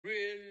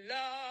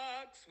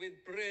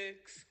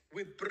bricks,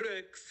 with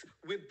bricks,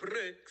 with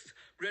bricks.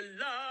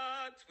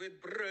 Relax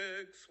with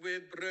bricks,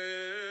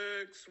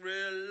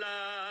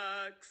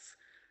 relax.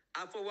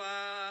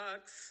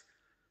 Alphawax,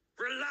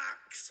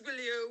 relax, will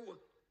you?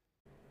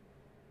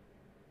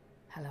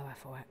 Hello,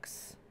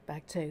 Alphawax.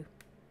 Bag 2.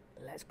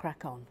 Let's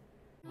crack on.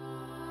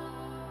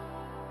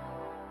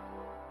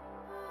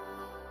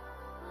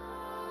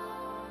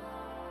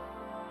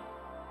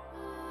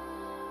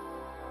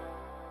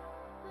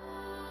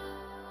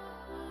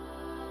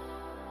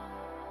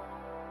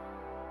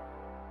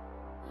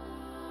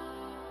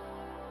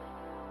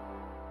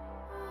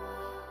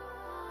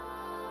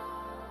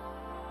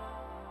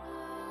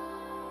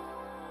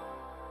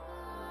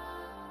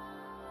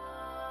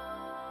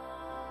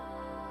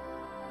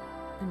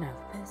 And now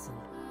the person.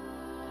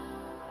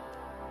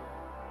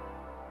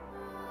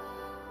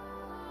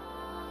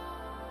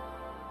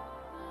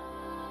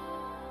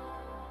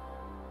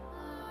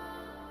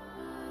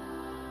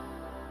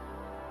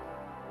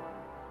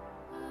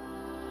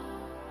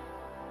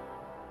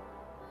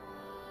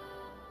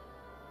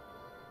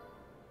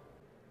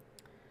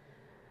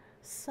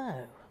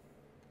 So,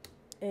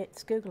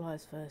 it's Google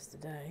Eyes first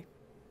today,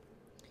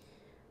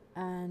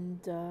 and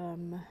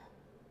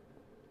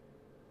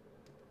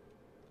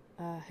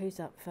who's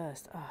up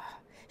first?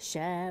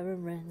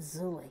 Sharon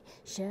Renzulli,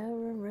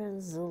 Sharon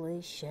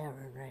Renzulli,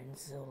 Sharon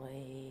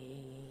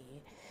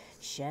Renzulli,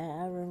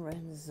 Sharon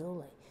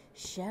Renzulli,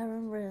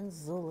 Sharon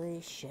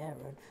Renzulli,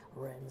 Sharon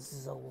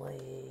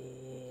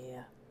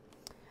Renzulli.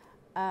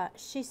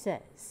 She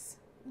says,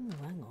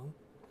 hang on,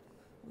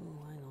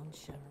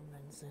 Sharon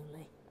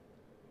Renzulli.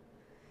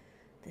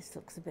 This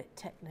looks a bit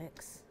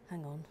Technics.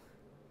 Hang on.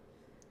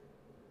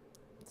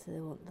 So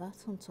they want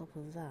that on top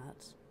of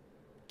that.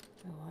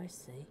 Oh, I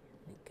see.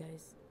 It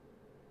goes.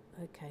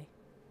 Okay.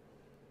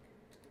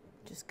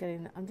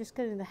 I'm just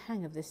getting the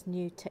hang of this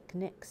new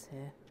Technics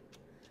here,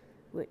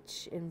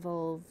 which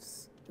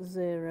involves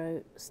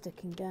 0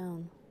 sticking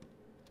down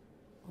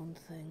on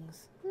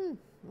things. Oh,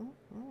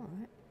 all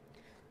right.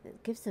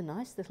 It gives a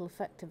nice little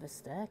effect of a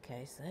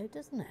staircase, though,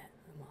 doesn't it?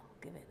 I'll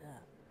give it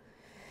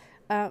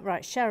that.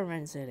 Right,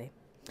 Sharon Renzulli.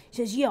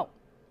 She says, yo,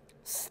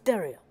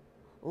 stereo,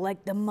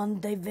 like the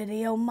Monday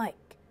video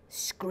mic.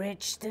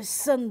 Scratch the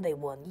Sunday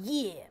one,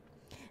 yeah.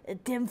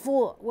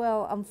 10-4.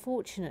 Well,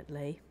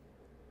 unfortunately,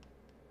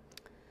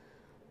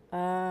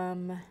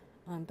 I'm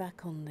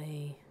back on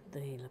the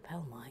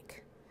lapel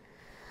mic.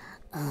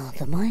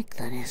 The mic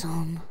that is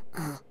on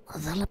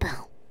the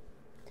lapel.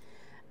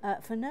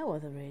 For no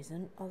other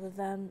reason other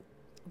than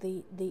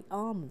the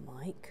arm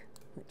mic,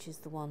 which is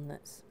the one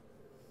that's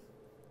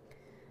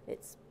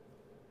it's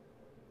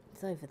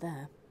over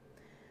there.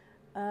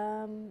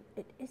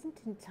 It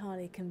isn't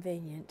entirely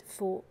convenient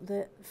for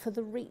the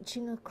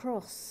reaching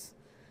across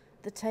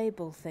the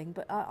table thing,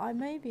 but I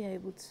may be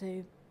able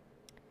to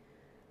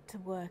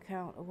work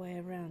out a way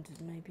around it.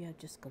 Maybe I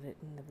just got it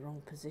in the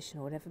wrong position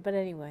or whatever. But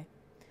anyway,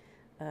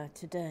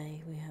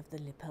 today we have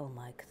the lapel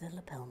mic. The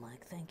lapel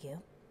mic, thank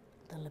you.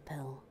 The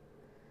lapel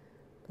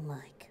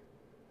mic.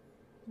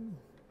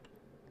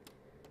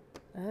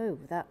 Oh,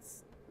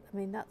 that's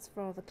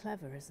rather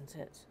clever, isn't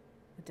it?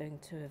 We're doing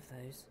 2 of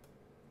those.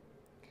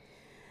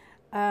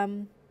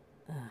 Oh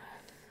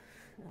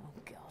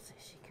God, here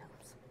she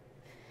comes.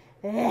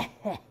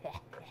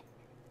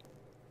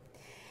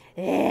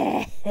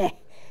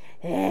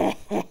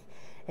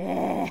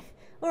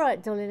 All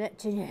right, darling,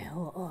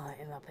 all right,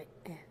 I'm up it.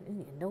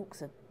 Your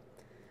knocks are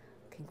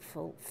looking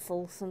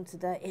fulsome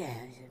today. Yeah,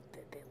 it's a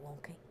bit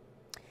wonky.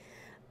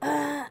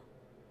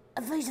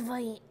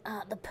 Vis-a-vis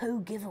the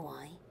poo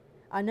giveaway.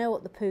 I know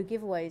what the poo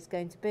giveaway is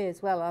going to be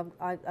as well.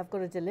 I've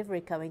got a delivery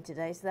coming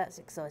today, so that's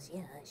exciting.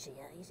 Yeah, actually,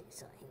 it's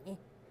exciting.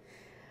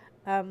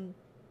 Yeah.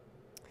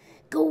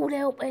 God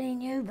help any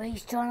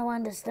newbies trying to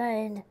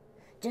understand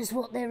just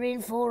what they're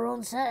in for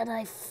on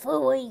Saturday.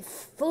 Phooey,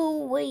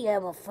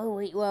 I'm a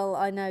phooey. Well,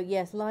 I know.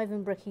 Yes, live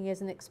and bricking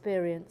is an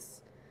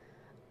experience.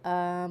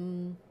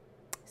 So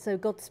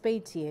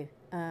Godspeed to you,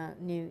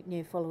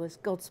 new followers.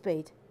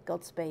 Godspeed,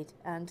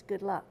 and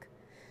good luck.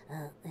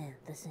 Yeah,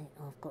 that's it.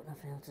 I've got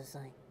nothing else to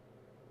say.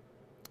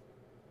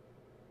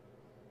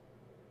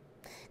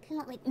 Can you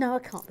let me? No, I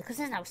can't because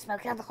there's no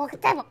smoke on the hockey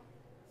table.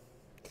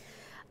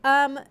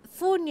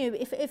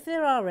 If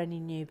there are any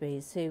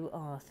newbies who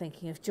are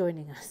thinking of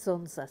joining us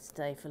on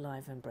Saturday for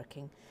live and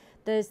bricking,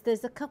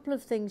 there's a couple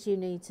of things you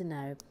need to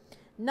know.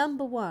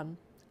 Number one,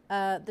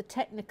 the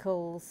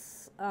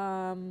technicals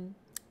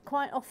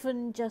quite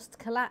often just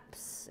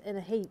collapse in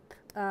a heap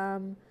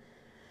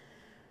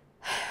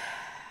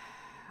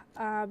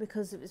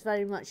because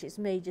it's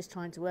me just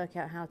trying to work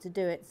out how to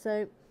do it.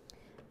 So,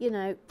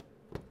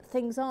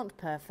 things aren't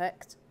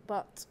perfect,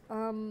 but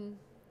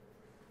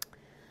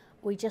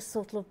we just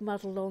sort of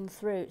muddle on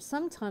through.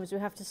 Sometimes we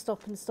have to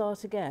stop and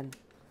start again.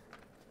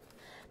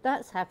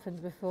 That's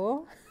happened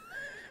before.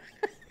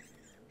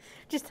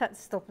 Just had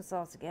to stop and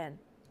start again.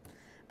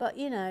 But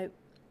you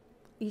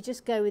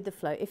just go with the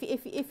flow. If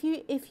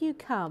you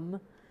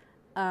come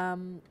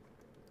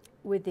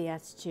with the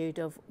attitude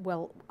of,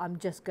 well, I'm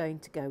just going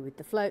to go with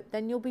the flow,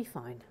 then you'll be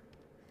fine.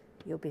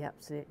 You'll be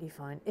absolutely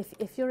fine.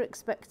 If you're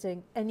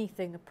expecting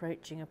anything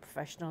approaching a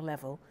professional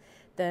level,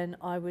 then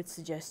I would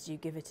suggest you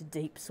give it a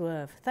deep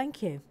swerve.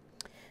 Thank you.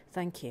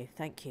 Thank you.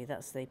 Thank you.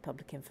 That's the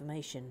public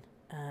information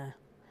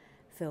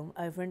film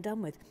over and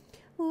done with.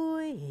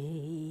 We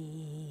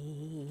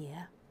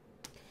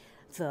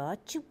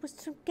thought you was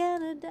from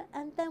Canada,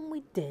 and then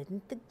we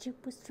didn't think you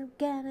was from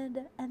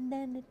Canada, and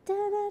then it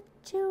turned out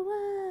you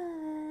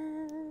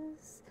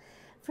was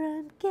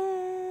from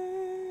Canada.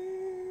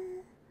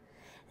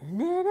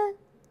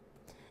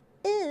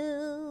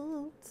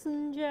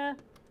 Elton John,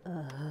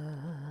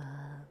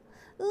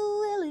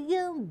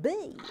 William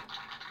B.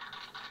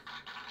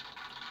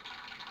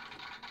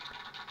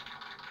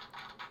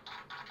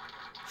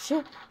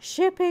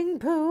 Shipping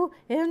poo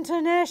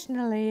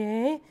internationally,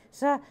 eh?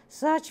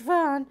 Such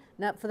fun.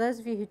 Now, for those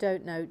of you who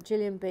don't know,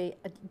 Gillian B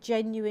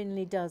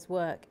genuinely does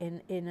work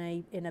in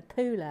a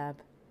poo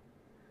lab.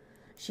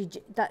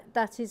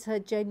 That is her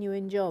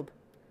genuine job.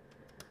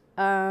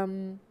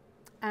 And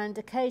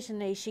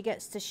occasionally she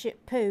gets to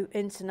ship poo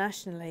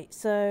internationally.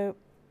 So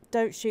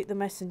don't shoot the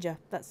messenger.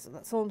 That's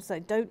all I'm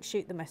saying. Don't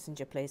shoot the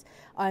messenger, please.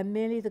 I'm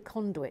merely the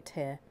conduit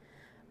here,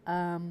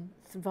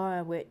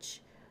 via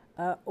which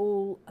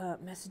all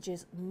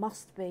messages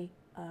must be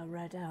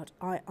read out.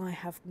 I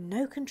have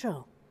no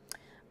control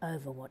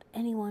over what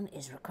anyone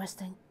is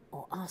requesting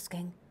or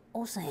asking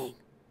or saying.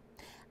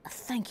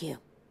 Thank you.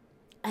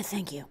 I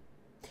thank you.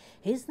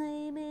 His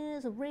name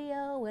is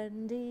Rio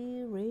and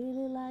he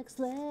really likes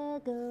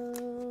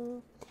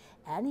Lego.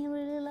 And he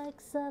really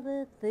likes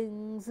other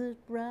things that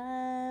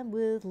rhyme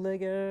with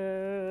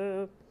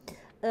Lego.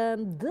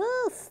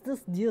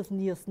 This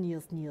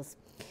news.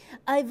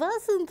 I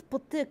wasn't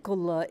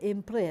particularly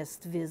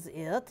impressed with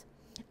it.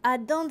 I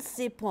don't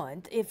see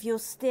point if you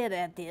stare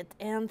at it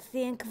and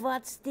think,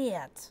 what's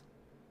that?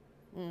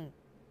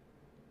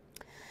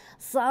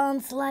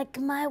 Sounds like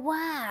my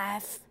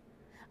wife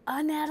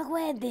on our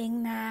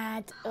wedding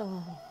night.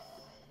 Oh.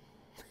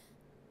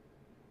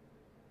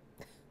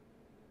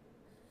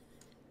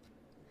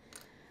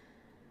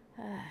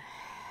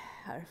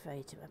 I refer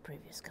you to my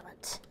previous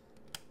comment.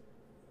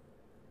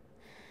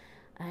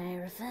 I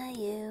refer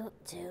you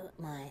to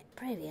my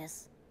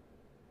previous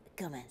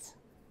comments.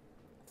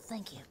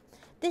 Thank you.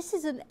 This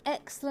is an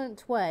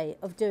excellent way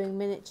of doing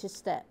miniature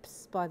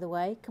steps, by the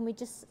way. Can we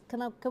just?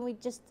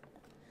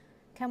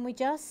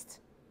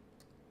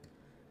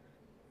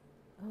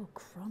 Oh,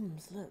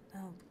 crumbs, look.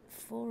 Oh,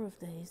 4 of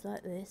these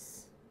like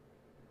this.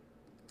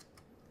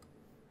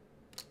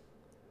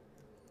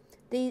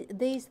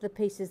 These are the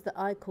pieces that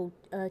I call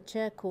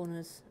chair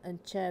corners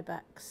and chair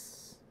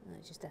backs.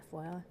 Just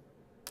FYI.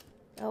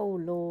 Oh,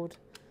 Lord.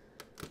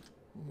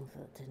 Oh,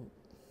 that didn't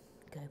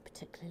go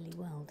particularly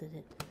well, did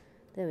it?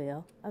 There we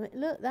are. I mean,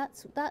 look,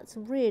 that's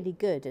really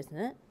good, isn't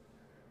it?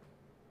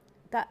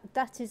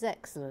 That is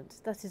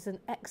excellent. That is an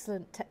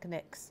excellent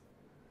Technics.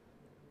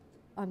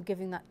 I'm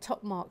giving that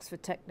top marks for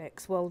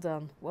Technics. Well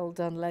done,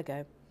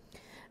 Lego.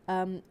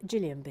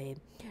 Gillian B.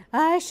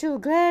 I shall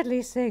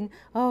gladly sing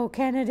 "Oh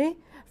Kennedy"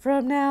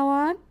 from now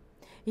on.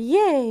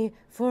 Yay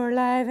for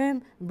live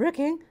and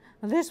bricking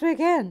this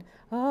weekend.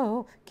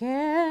 Oh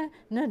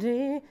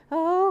Kennedy,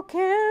 oh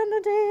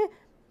Kennedy,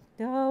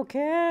 oh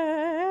Kennedy.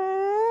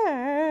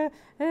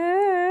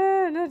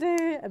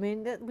 I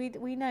mean,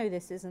 we know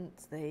this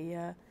isn't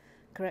the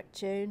correct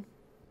tune.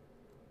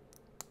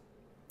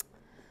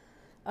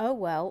 Oh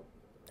well.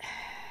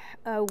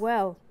 Oh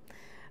well.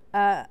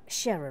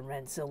 Sharon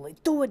Rensoli,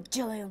 do it,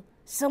 Gillian.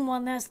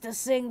 Someone has to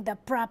sing the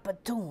proper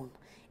tune.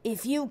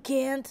 If you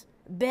can't,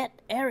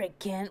 bet Eric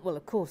can. Well,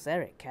 of course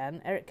Eric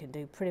can. Eric can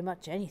do pretty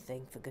much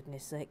anything, for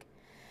goodness sake.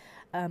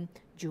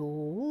 Jordan,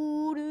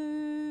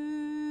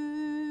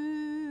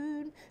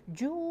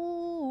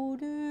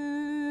 Jordan,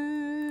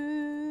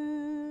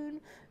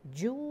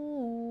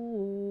 Jordan.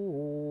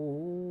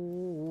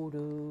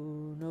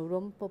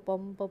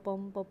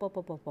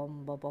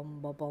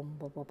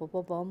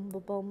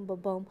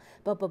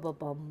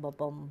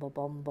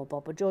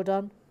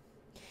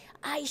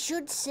 I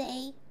should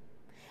say,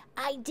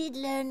 I did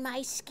learn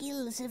my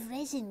skills of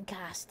resin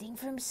casting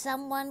from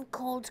someone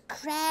called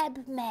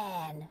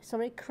Crabman.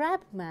 Sorry,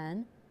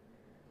 Crabman?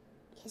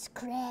 Yes,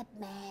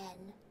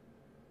 Crabman.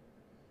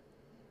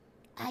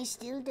 I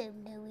still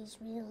don't know his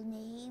real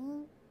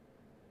name.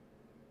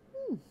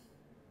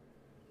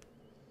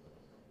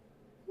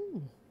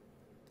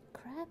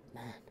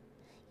 Crabman.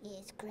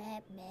 Yes,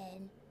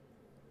 Crabman.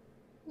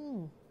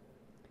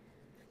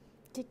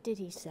 Did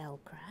he sell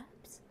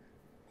crabs?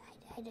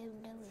 I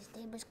don't know. His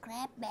name was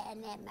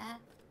Crabman, Emma.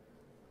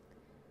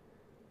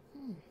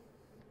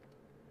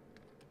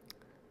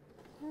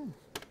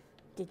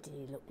 Did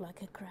he look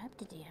like a crab?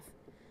 Did he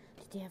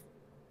have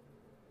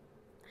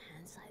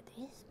hands like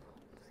this?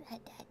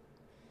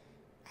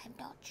 I'm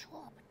not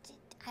sure, but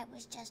I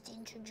was just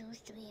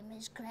introduced to him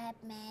as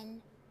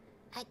Crabman.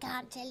 I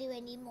can't tell you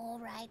any more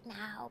right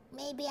now.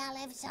 Maybe I'll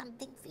have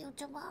something for you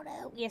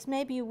tomorrow. Yes,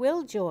 maybe you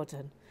will,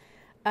 Jordan.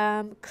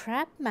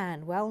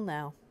 Crabman, well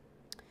now.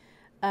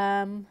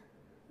 Hang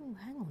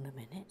on a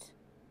minute.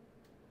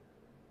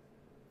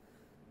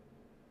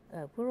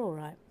 We're all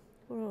right.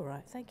 We're all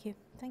right. Thank you.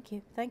 Thank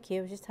you. Thank you.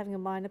 I was just having a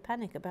minor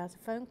panic about a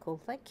phone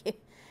call. Thank you.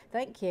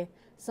 Thank you.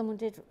 Someone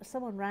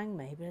rang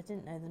me, but I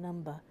didn't know the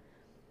number.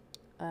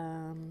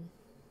 And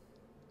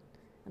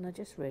I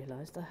just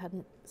realised I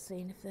hadn't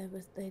seen if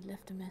they'd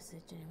left a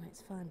message. Anyway,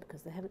 it's fine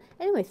because they haven't.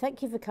 Anyway,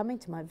 thank you for coming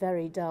to my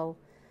very dull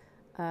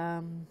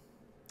admin.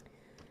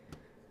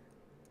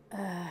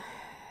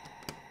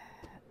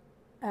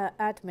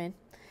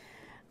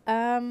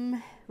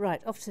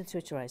 Right, off to the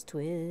Twitter rise.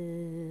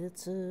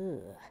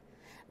 Twitter.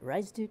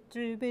 Rise do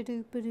dooba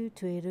dooba doo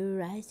Twitter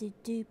rise do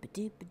dooba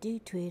dooba doo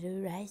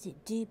Twitter rise do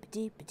dooba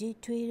dooba doo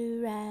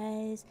Twitter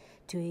rise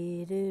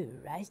do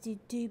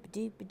dooba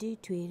dooba doo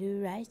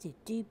Twitter rise do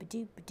dooba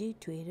dooba doo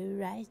Twitter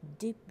rise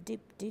do dooba dooba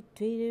doo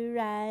Twitter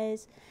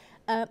rise.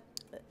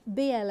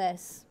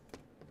 BLS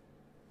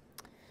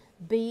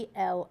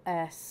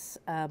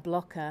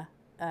blocker.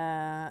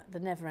 The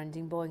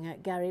never-ending boing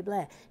at Gary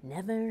Blair.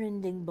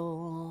 Never-ending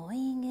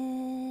boing,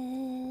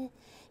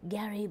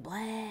 Gary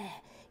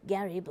Blair.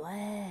 Gary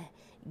Blair,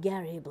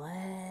 Gary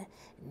Blair,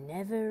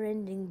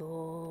 never-ending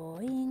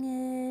boing.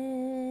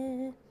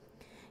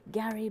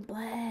 Gary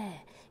Blair,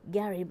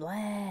 Gary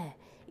Blair,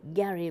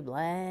 Gary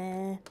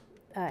Blair.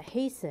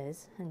 He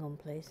says, hang on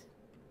please.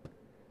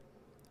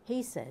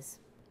 He says,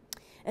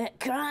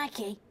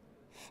 crikey,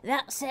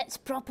 that set's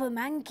proper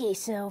manky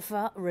so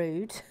far.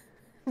 Rude.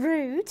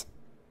 Rude.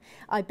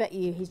 I bet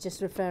you he's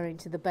just referring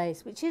to the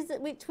bass, which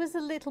was a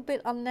little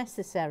bit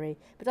unnecessary,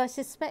 but I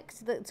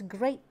suspect that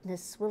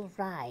greatness will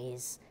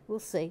rise. We'll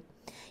see.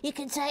 You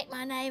can take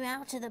my name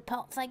out of the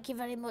pot. Thank you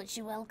very much.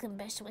 You're welcome.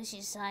 Best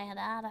wishes,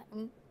 sayonara.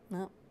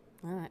 No,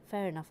 all right,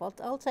 fair enough.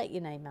 I'll take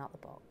your name out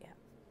of the pot. Yeah.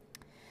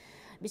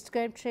 Mr.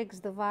 Graham Triggs,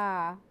 the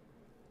VAR,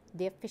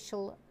 the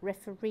official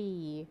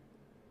referee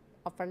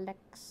of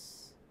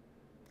Alex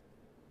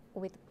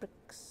with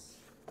bricks.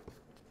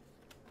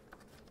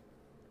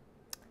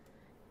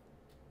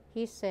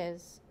 He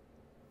says,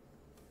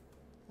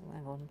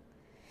 hang on,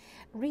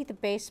 read the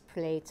base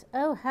plate.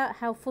 Oh,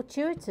 how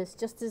fortuitous,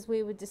 just as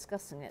we were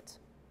discussing it.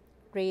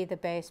 Read the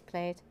base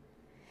plate.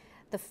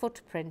 The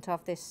footprint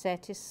of this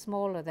set is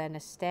smaller than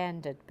a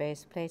standard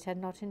base plate and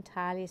not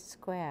entirely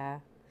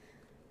square.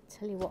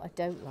 Tell you what I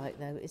don't like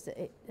though is that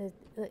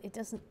it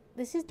doesn't.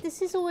 This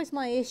is always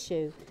my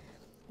issue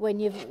when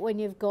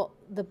you've got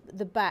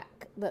the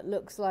back that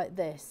looks like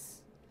this.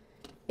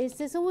 Is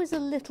there's always a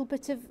little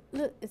bit of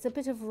look? It's a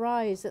bit of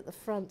rise at the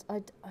front.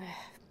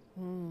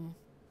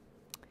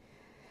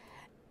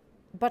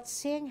 But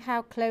seeing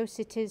how close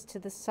it is to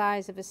the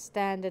size of a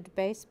standard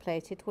base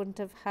plate, it wouldn't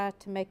have hurt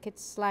to make it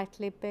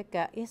slightly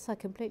bigger. Yes, I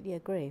completely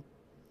agree.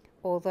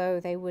 Although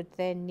they would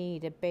then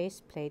need a base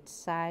plate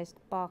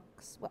sized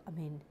box. Well, I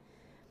mean,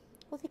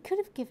 they could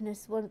have given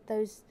us one of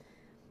those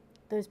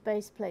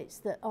base plates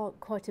that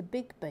aren't quite a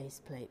big base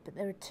plate, but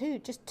there are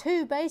just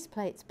two base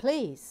plates,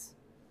 please.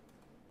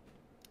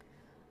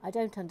 I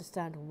don't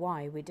understand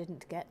why we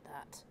didn't get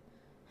that.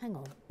 Hang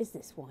on, is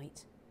this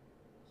white?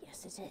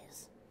 Yes, it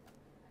is.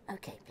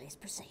 Okay, please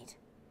proceed.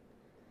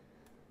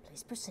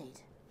 Please proceed.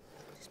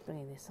 Just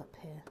bringing this up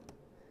here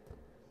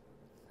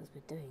because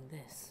we're doing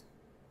this.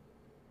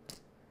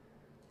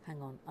 Hang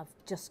on, I've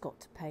just got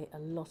to pay a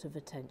lot of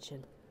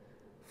attention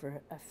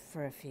for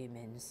a few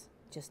mins.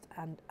 Just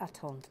and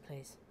attend,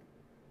 please.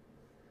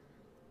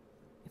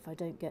 If I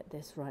don't get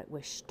this right,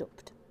 we're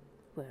stopped.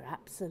 We're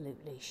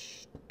absolutely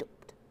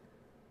stopped.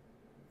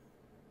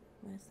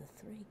 Where's the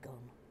 3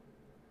 gone?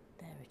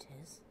 There it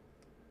is.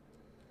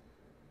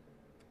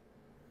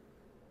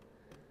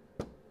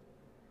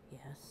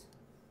 Yes.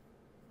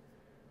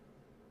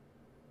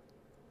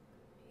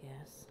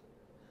 Yes.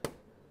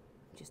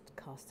 Just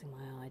casting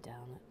my eye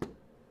down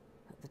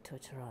at the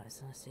Twitter eyes,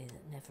 and I see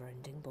that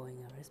never-ending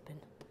Boinger has been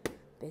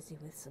busy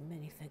with some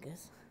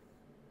minifigures.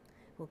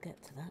 We'll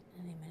get to that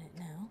any minute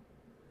now.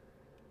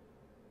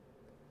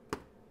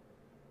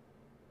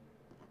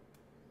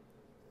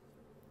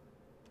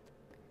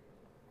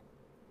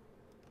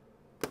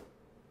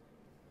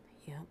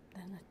 Yep,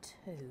 then a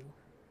 2.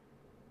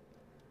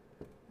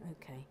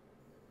 Okay.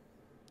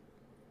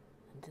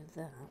 And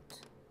that.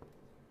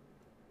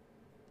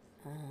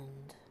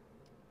 And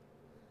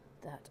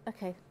that.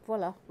 Okay,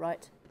 voila,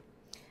 right.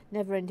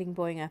 Never-ending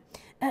Boinger.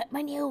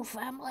 My new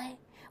family.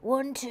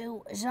 1,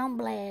 2,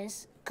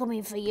 zombies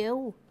coming for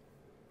you.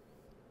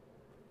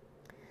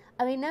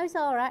 I mean, those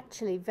are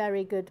actually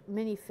very good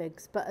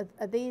minifigs, but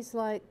are these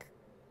like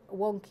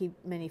wonky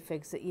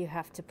minifigs that you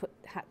had to put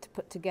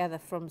together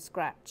from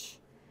scratch?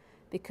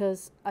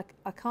 Because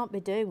I can't be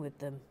doing with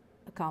them.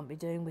 I can't be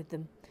doing with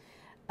them.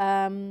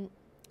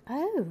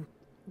 Oh,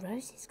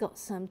 Rosie's got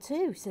some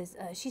too.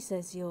 She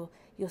says your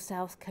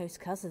South Coast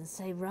cousins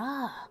say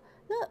rah.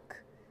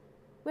 Look,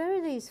 where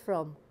are these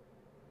from?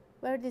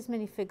 Where are these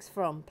minifigs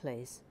from,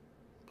 please?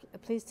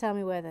 Please tell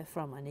me where they're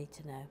from. I need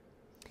to know.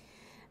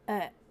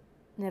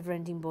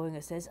 Never-ending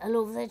Boinger says, I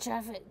love the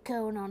traffic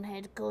cone on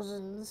head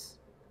cousins.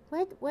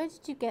 Where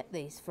did you get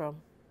these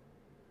from?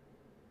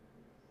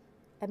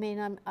 I mean,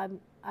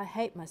 I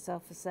hate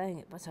myself for saying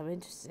it, but I'm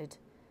interested.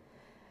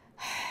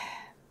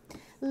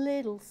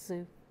 Little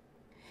Sue,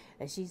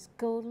 She's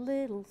called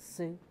Little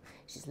Sue.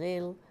 She's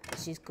little,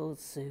 she's called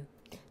Sue.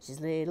 She's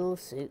Little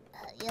Sue.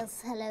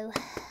 Yes, hello.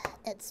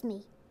 It's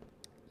me,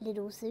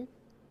 Little Sue.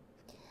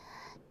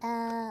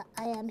 I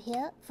am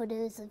here for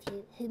those of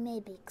you who may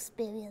be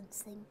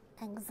experiencing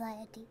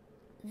anxiety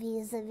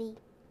vis-a-vis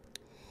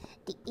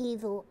the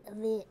evil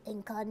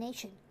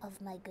reincarnation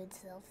of my good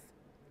self.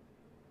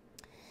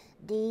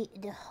 The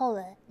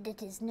horror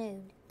that is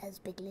known as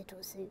Big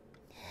Little Sue,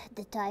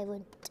 the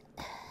tyrant,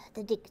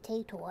 the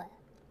dictator,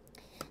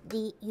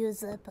 the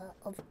usurper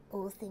of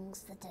all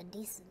things that are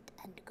decent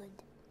and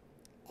good.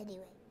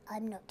 Anyway,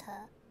 I'm not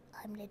her,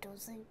 I'm Little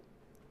Sue.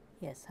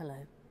 Yes,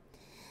 hello.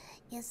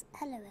 Yes,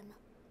 hello, Emma.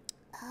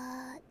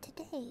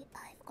 Today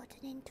I've got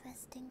an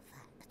interesting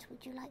fact.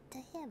 Would you like to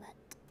hear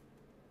it?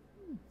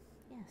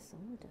 Yes, I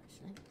would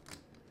actually.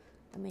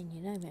 I mean,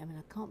 you know me,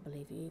 I can't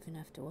believe you even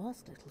have to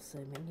ask, Little Sue.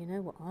 I mean, you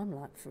know what I'm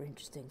like for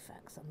interesting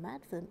facts. I'm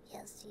mad for them.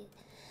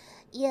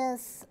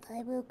 Yes,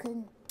 I will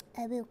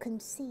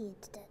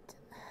concede that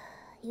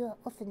you are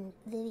often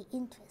very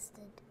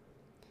interested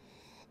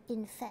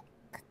in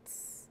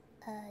facts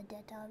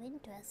that are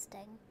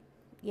interesting.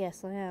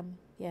 Yes, I am.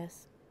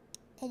 Yes.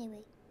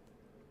 Anyway,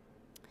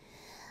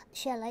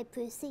 shall I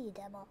proceed,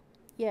 Emma?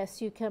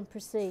 Yes, you can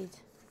proceed.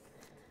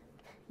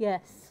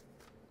 Yes.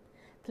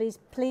 Please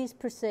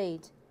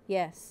proceed.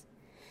 Yes.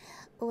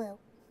 Well,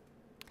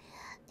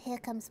 here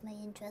comes my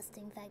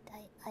interesting fact.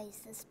 I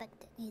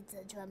suspect it needs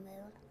a drum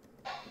roll.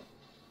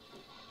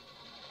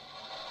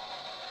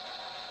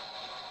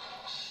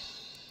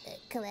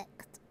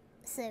 Correct.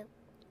 So,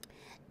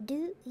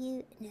 do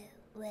you know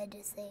where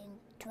the saying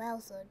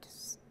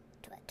trousers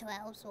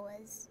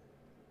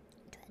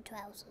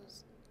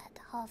at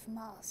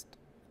half-mast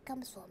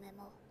comes from,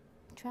 Emma?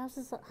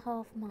 Trousers at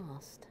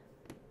half-mast?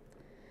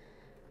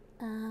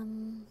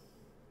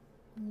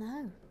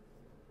 No.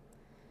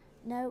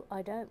 No,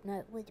 I don't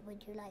know. Would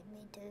you like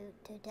me to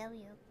tell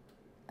you?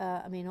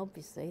 I mean,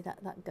 obviously,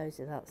 that goes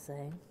without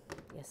saying.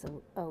 Yes,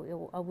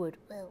 I would.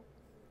 Well,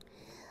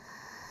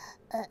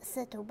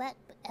 settle back,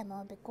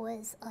 Emma,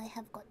 because I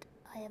have got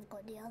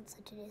the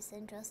answer to this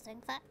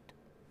interesting fact.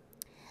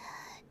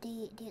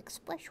 The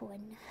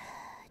expression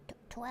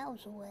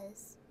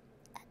trousers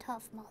at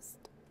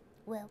half-mast.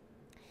 Well,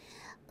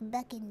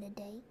 back in the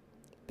day,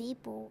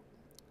 people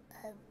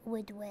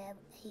would wear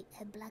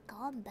a black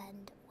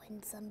armband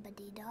when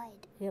somebody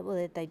died. Yeah,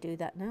 well, they do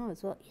that now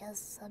as well. Yes,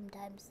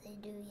 sometimes they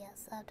do,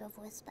 yes, out of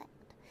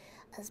respect.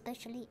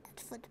 Especially at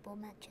football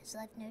matches,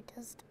 I've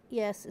noticed.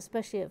 Yes,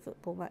 especially at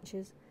football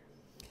matches.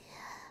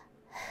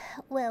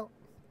 Well,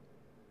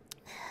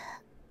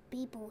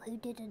 people who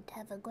didn't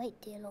have a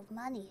great deal of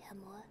money,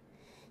 Emma,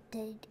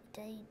 they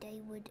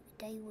would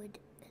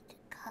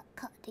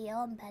cut the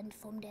armband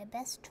from their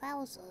best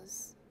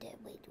trousers,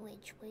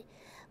 which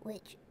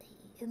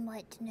you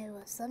might know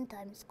are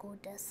sometimes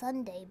called the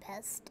Sunday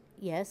best.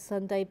 Yes,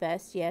 Sunday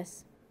best,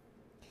 yes.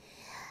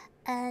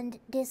 And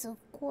this, of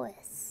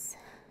course,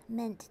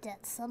 meant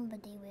that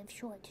somebody with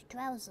short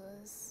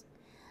trousers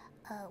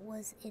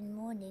was in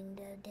mourning.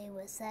 They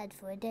were sad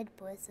for a dead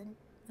person.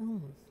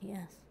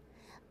 Yes.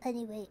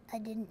 Anyway, I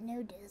didn't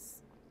know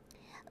this,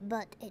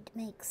 but it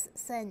makes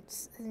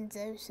sense, and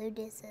so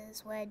this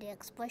is where the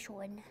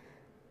expression...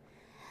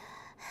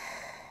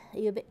 Are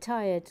you a bit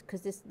tired?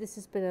 Because this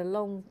has been a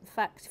long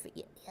fact for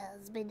you. Yeah,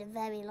 it's been a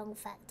very long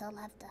fact. I'll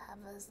have to have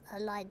a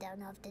lie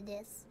down after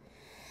this.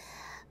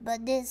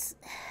 But this,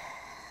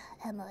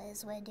 Emma,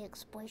 is where the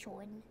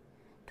expression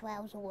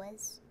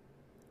trousers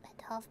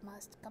at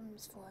half-mast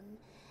comes from.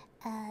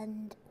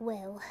 And,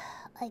 well,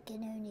 I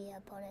can only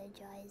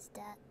apologize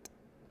that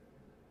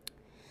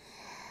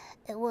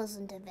it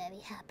wasn't a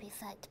very happy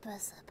fact,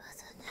 person.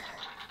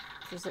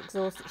 She's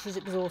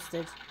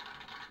exhausted.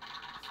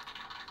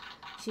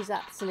 She's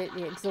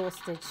absolutely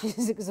exhausted.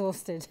 She's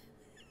exhausted.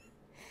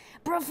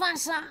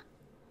 Professor,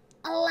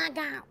 leg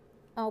out.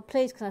 Oh,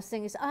 please, can I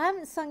sing this? I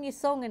haven't sung your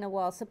song in a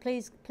while, so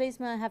please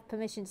may I have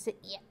permission to sing?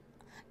 Yeah.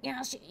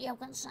 Yes, you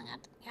can sing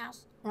it.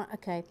 Yes. Right,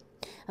 okay.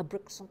 A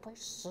bricks and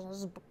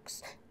pieces,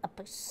 bricks, a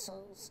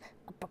pieces,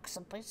 a bricks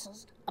and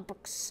pieces, a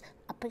bricks,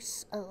 a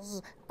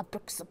pieces, a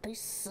bricks and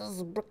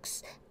pieces,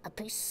 bricks, a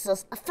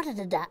pieces, a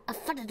fa-da-da-da, a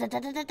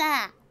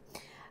fa-da-da-da-da-da.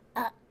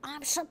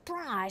 I'm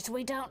surprised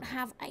we don't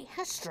have a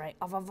history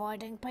of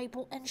avoiding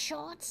people in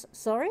shorts.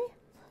 Sorry?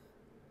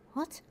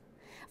 What?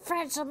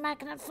 Fred's a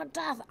magnet for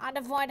death. I'd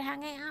avoid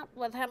hanging out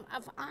with him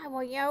if I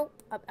were you.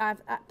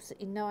 I've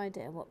absolutely no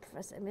idea what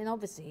Professor... I mean,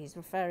 obviously he's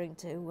referring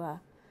to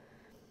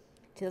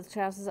the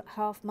trousers at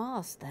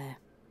half-mast there.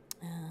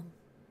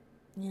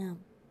 Yeah.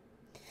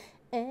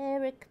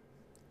 Eric,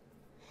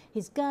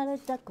 he's got a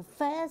duck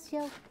fast,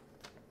 yo.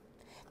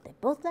 They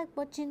both like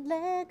watching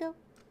Lego,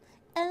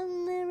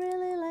 and they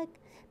really like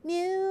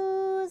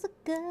musicals.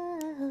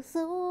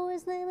 So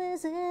his name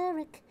is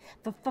Eric.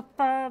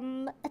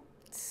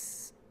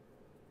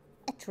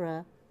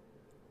 Etc.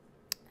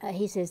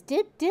 He says,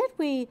 did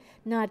we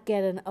not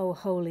get an Oh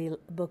Holy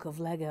Book of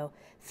Lego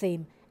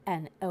theme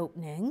and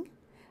opening?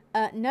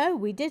 No,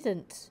 we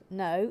didn't.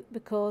 No,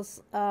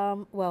 because,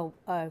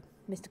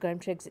 Mr. Graham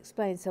Triggs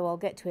explained, so I'll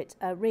get to it.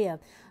 Ria,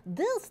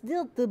 this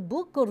is the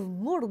Book of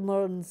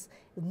Mormons.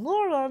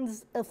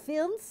 Morons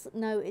offence?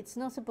 No, it's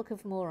not a Book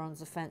of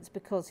Morons offence,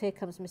 because here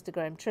comes Mr.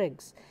 Graham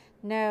Triggs.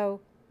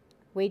 No,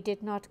 we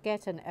did not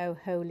get an Oh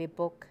Holy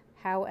Book.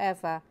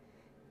 However,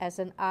 as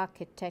an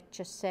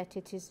architecture set,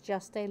 it is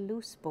just a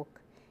loose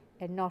book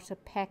and not a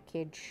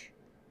package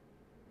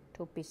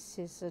to be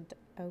scissored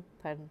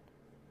open.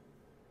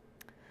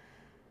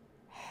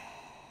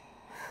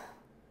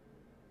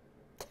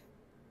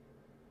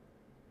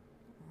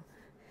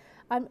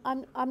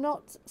 I'm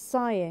not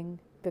sighing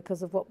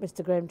because of what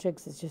Mr. Graham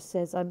Triggs has just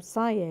said. I'm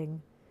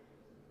sighing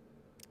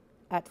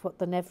at what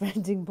the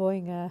never-ending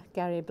boinger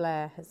Gary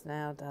Blair has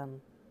now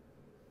done.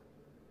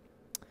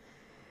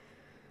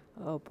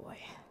 Oh boy.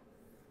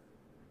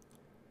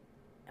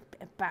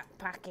 A back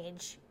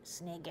package,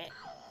 snigget.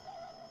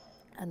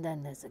 And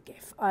then there's a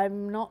GIF. I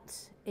know.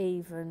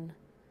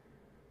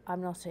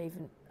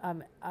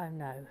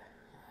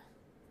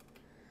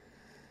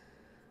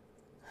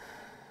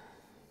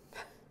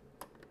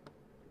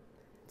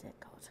 Dear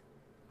God.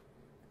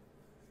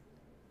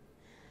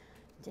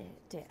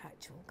 Dear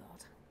actual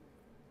God.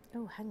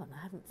 Oh, hang on,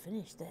 I haven't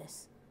finished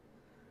this.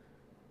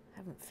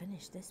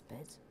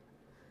 Bit.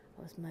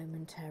 I was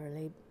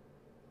momentarily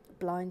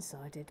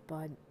blindsided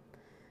by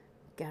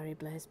Gary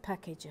Blair's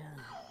package.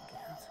 Oh,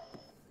 God.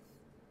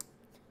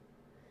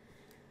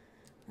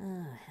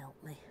 Oh, help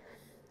me.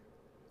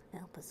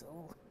 Help us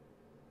all.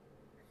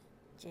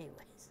 Gee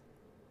whiz.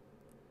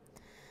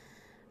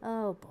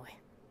 Oh, boy.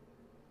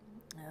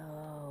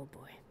 Oh,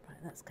 boy.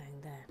 Right, that's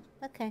going there.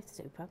 Okay,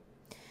 super.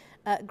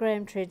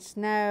 Graham Triggs,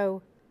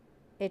 no,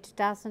 it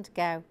doesn't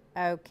go,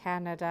 oh,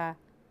 Canada,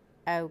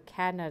 oh,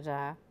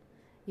 Canada.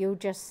 You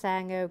just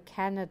sang Oh,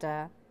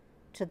 Canada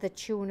to the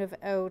tune of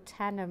Oh,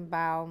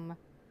 Tannenbaum.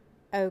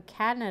 Oh,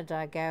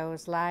 Canada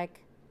goes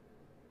like,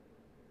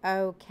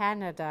 Oh,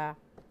 Canada.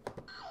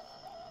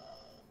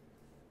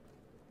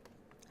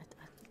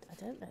 I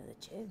don't know the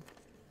tune.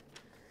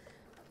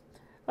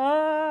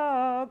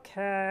 Oh,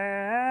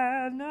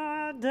 Canada.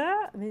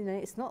 I mean,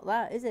 it's not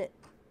that, is it?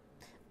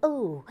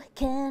 Oh,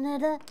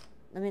 Canada.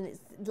 I mean, it's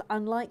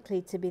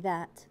unlikely to be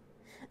that.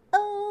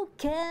 Oh,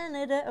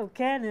 Canada. Oh,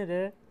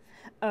 Canada.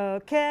 Oh,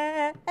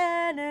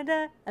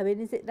 Canada. I mean,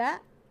 is it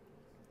that?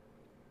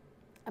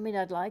 I mean,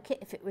 I'd like it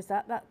if it was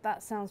that.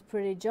 That sounds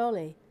pretty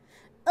jolly.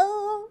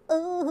 Oh,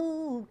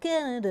 oh,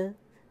 Canada.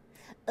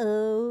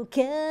 Oh,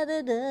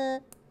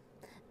 Canada.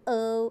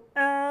 Oh,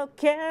 oh,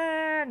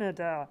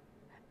 Canada.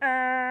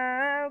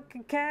 Oh,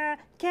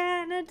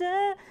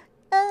 Canada.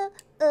 Oh,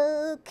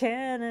 oh,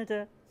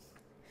 Canada.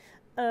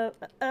 Oh,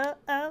 oh,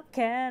 oh,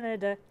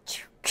 Canada.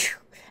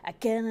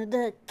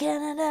 Canada,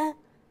 Canada.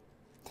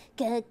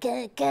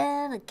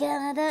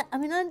 Canada. I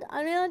mean,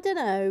 I don't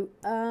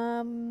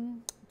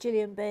know.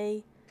 Gillian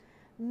B.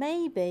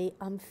 Maybe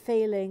I'm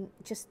feeling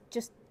just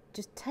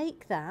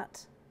take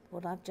that,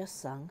 what I've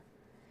just sung,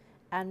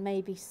 and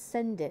maybe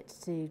send it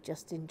to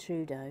Justin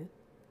Trudeau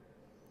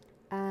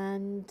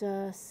and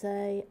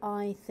say,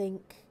 I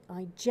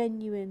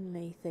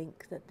genuinely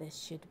think that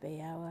this should be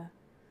our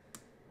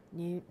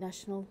new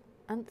national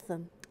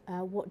anthem.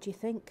 What do you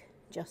think,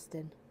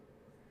 Justin?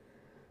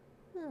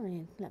 I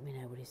mean, let me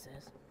know what he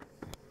says.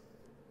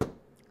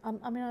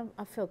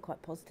 I feel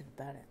quite positive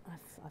about it.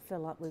 I feel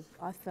like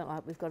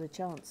we've got a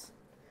chance.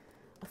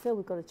 I feel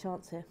we've got a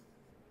chance here.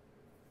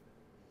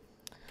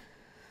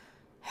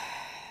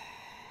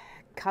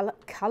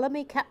 Colour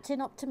me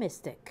Captain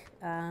Optimistic.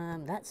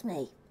 That's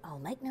me. I'll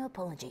make no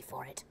apology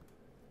for it.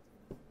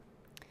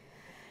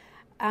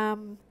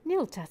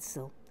 Neil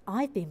Tattersall.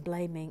 I've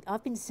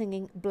been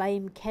singing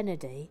Blame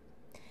Kennedy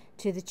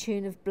to the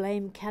tune of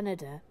Blame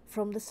Canada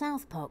from the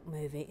South Park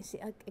movie. See,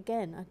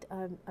 again,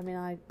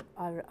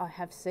 I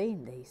have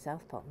seen the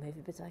South Park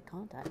movie, but I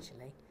can't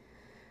actually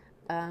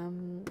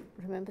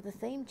remember the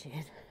theme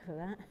tune for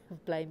that,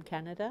 of Blame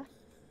Canada.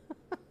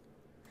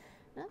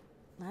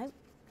 No.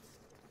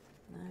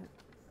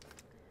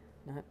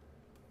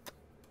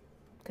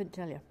 Couldn't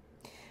tell you.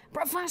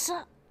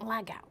 Professor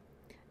Lagow.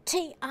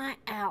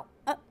 T-I-L.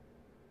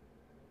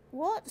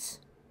 What?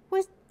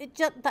 Where's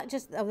it?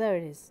 Oh, there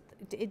it is.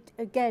 It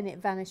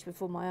vanished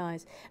before my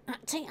eyes.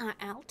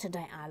 TIL,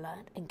 today I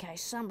learned, in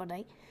case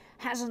somebody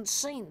hasn't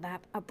seen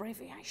that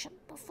abbreviation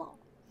before.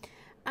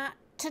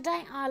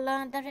 Today I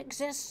learned there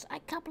exists a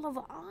couple of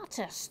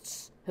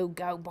artists who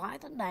go by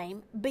the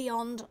name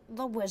Beyond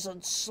the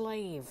Wizard's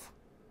Sleeve.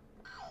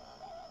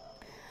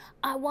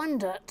 I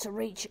wonder, to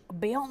reach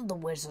beyond the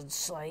Wizard's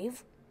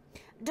Sleeve,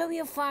 do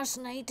you first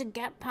need to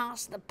get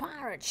past the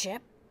pirate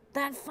ship,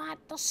 then fight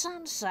the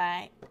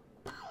sunset?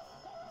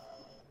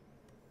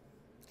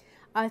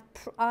 I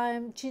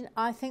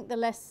think the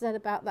less said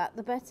about that,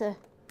 the better,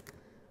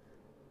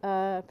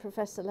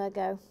 Professor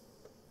Lego.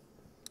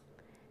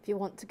 If you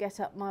want to get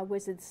up my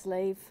wizard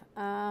sleeve,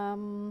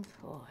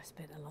 it's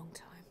been a long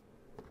time.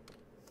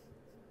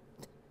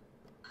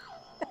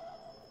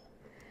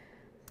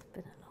 It's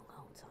been a long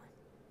old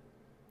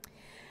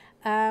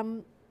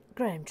time.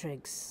 Graham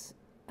Triggs.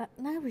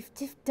 No, we've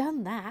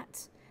done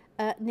that.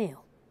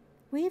 Neil,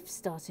 we're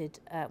started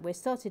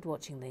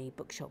watching the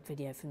bookshop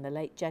video from the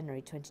late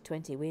January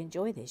 2020. We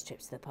enjoy these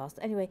trips to the past.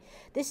 Anyway,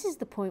 this is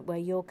the point where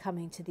you're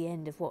coming to the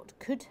end of what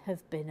could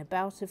have been a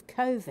bout of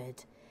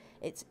COVID.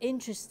 It's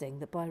interesting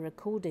that by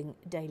recording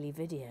daily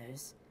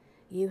videos,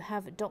 you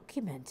have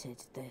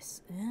documented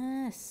this.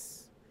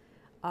 Yes,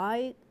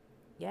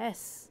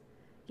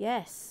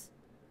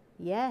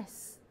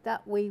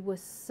 that we were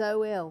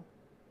so ill.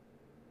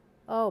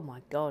 Oh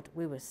my God,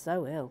 we were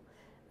so ill.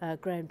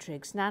 Graham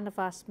Triggs, none of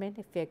us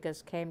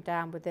minifigures came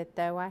down with it,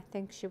 though. I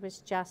think she was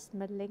just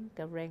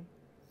malingering.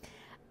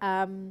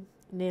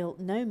 Neil,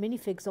 no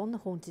minifigs on the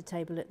haunted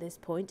table at this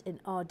point in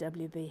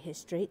RWB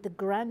history. The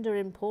Grander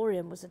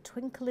Emporium was a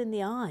twinkle in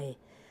the eye,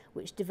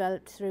 which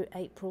developed through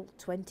April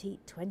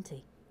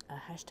 2020.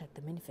 Hashtag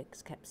the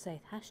minifigs kept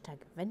safe. Hashtag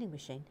vending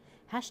machine.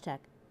 Hashtag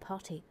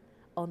party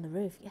on the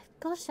roof. Yeah,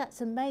 gosh,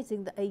 that's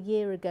amazing that a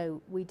year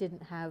ago we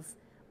didn't have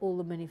all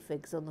the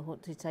minifigs on the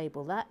haunted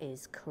table. That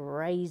is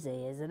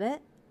crazy, isn't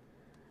it?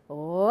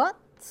 What?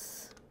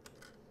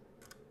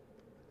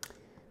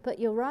 But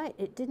you're right.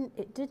 It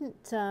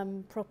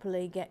didn't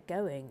properly get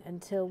going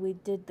until we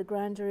did the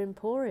Grander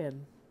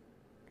Emporium.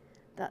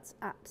 That's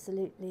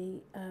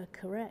absolutely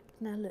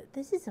correct. Now look,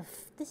 this is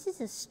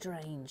a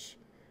strange.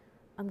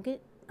 I'm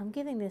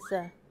giving this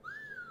a.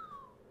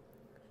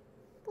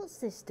 What's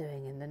this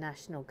doing in the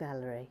National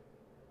Gallery?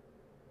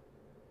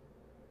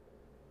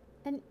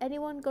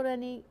 Anyone got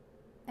any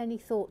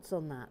thoughts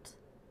on that?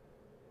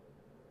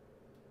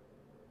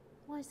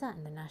 Why is that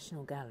in the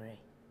National Gallery?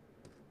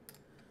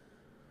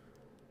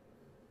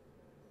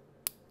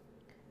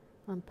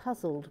 I'm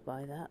puzzled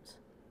by that.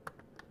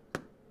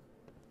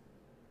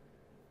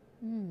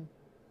 Ooh,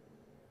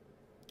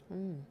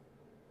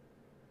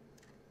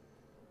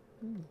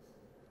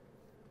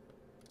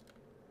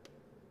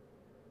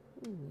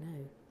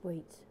 no,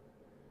 wait,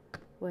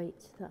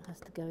 that has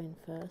to go in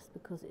first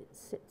because it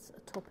sits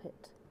atop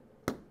it.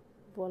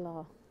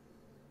 Voila.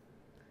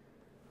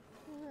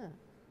 Yeah.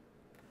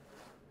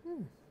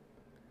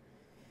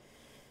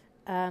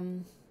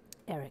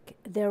 Eric,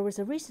 there was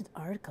a recent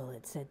article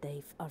that said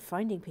they are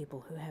finding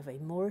people who have a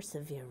more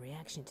severe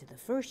reaction to the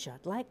first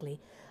shot,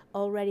 likely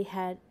already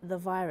had the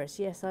virus.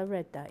 Yes, I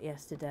read that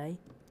yesterday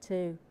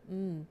too.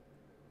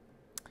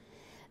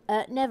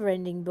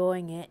 Never-ending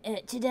boring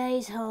it.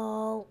 Today's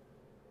haul.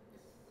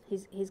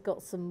 He's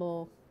got some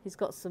more.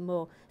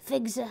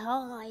 Figs are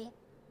high.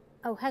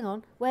 Oh, hang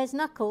on. Where's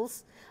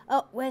Knuckles?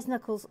 Oh, where's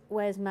Knuckles?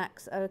 Where's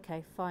Max?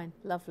 Okay, fine.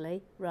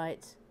 Lovely.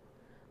 Right.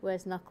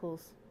 Where's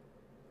Knuckles?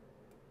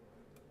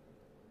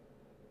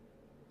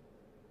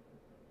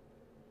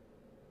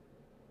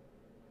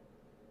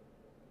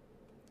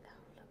 Oh,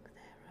 look,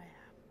 there I am.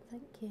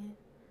 Thank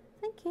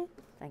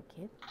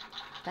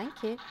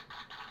you.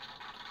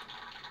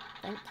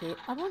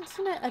 I want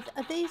to know,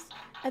 are these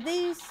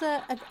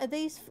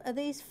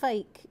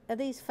fake? Are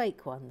these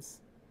fake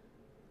ones?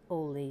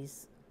 All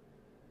these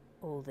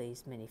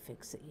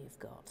minifigs that you've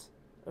got,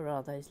 or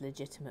are those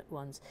legitimate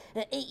ones?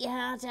 Eat your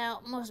heart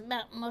out,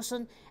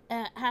 mustn't.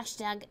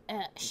 Hashtag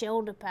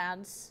shoulder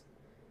pads.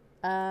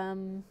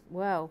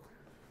 Well,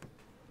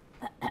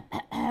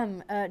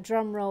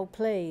 drum roll,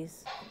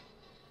 please.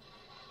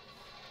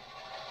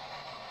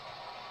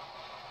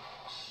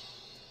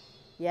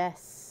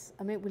 Yes,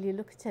 I mean, will you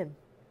look at him?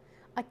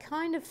 I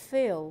kind of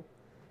feel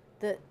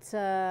that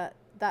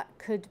that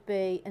could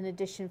be an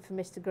addition for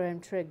Mr.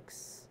 Graham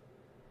Triggs.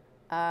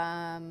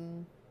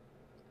 On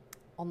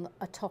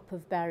a top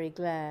of Barry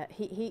Glare,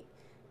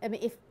 I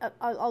mean, if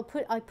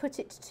I put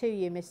it to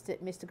you,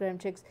 Mr. Graham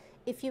Triggs,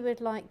 if you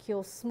would like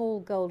your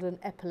small golden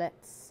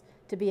epaulets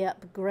to be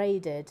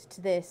upgraded to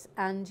this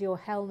and your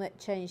helmet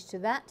changed to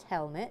that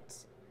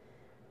helmet,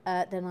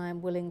 then I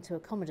am willing to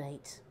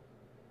accommodate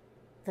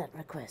that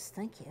request.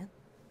 Thank you.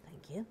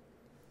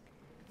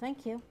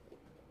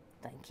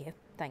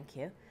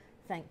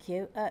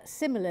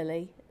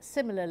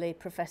 Similarly,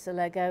 Professor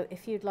Lego,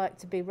 if you'd like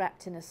to be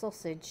wrapped in a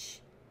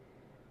sausage,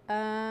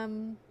 I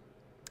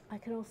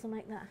can also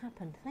make that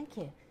happen. Thank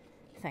you.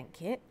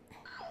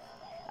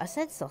 I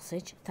said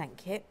sausage.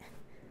 Thank you.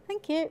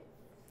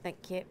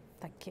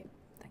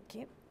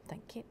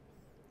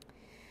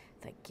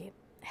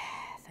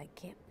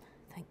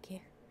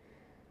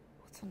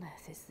 What on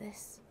earth is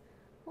this?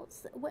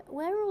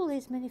 Where are all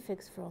these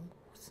minifigs from?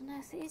 What on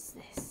earth is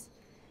this?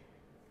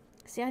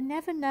 See, I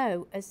never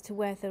know as to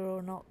whether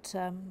or not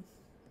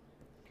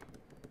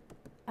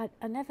I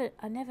never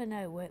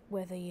know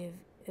whether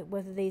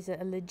these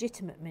are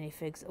legitimate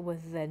minifigs or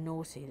whether they're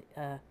naughty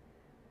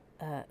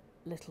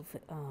little.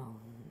 Oh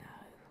no!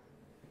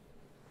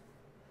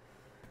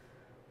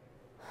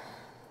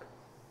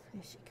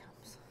 Here she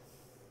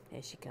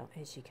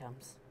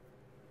comes.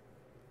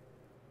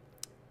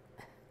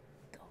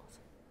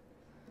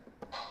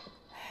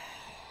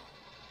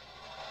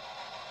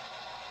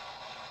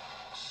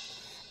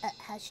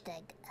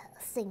 Hashtag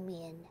sing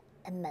me in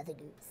a Mother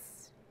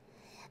Goose.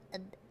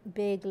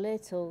 Big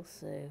Little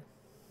Sue.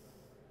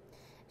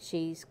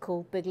 She's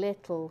called Big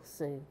Little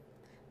Sue.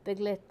 Big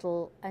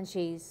Little, and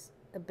she's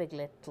a Big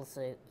Little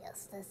Sue.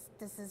 Yes,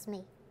 this is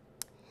me.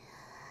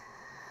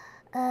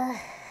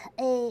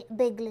 A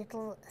Big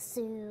Little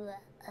Sue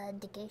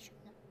indication.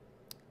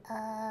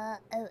 Oh,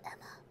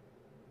 Emma.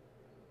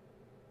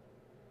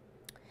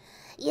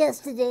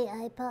 Yesterday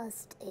I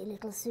passed a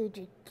little Sue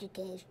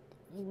education.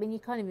 I mean, you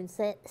can't even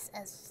say it.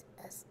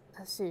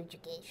 A Sue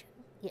education.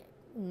 Yeah.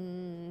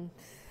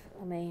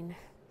 I mean,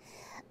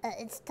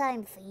 it's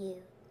time for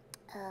you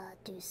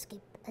to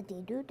skip a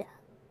dee-doo-da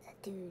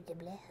to the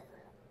black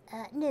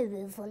hole.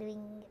 No,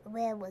 following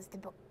where was the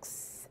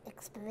book's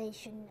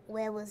expiration?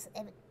 Where was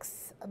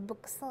Eric's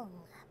book song?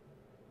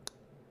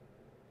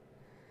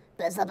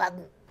 Press the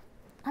button.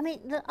 I mean,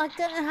 I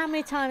don't know how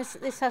many times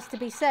this has to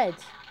be said.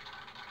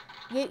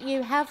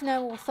 You have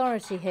no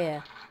authority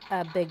here,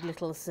 Big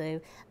Little Sue.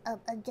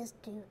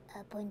 Just to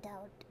point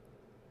out,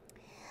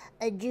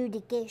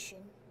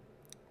 adjudication,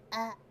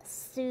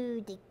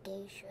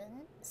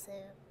 sudication, so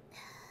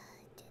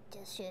it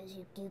just shows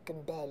you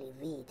can barely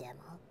read,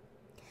 Emma.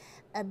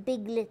 A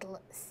Big Little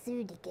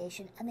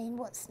sudication. I mean,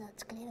 what's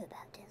not clear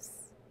about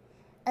this?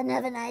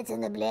 Another night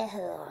in the black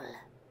hole.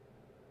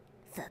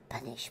 For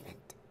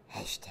punishment.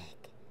 Hashtag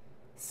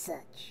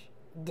such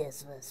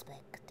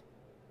disrespect.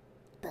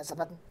 Press the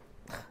button.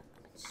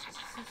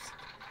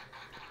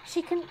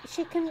 She can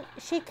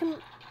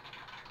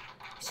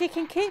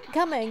keep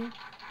coming,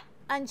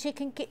 and she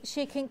can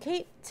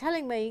keep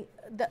telling me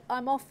that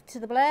I'm off to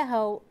the Blair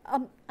hole.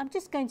 I'm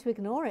just going to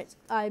ignore it.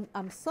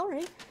 I'm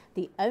sorry.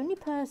 The only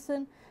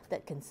person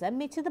that can send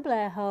me to the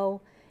Blair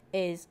hole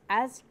is,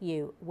 as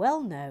you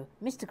well know,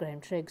 Mr. Graham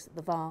Triggs,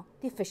 the VAR,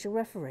 the official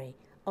referee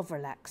of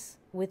Relax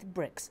with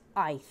Bricks.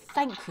 I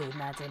thank you,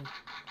 madam.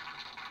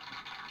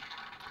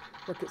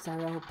 Look, it's our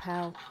old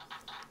pal.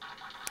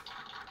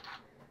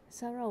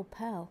 It's our old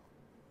pal.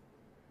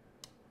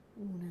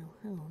 Oh no,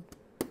 hang on.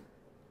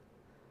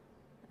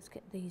 Let's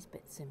get these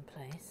bits in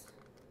place.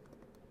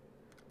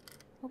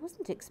 I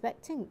wasn't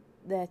expecting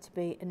there to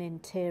be an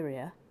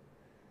interior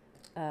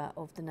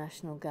of the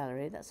National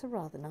Gallery. That's a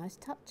rather nice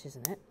touch,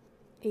 isn't it?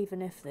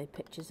 Even if the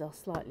pictures are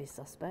slightly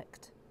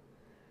suspect.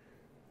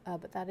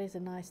 But that is a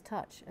nice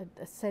touch,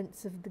 a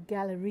sense of the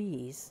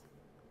galleries,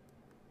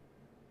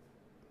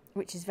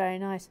 which is very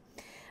nice.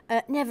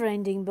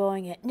 Never-ending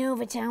boying at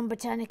Novatown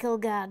Botanical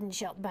Garden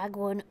Shop, bag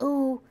one.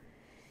 Ooh,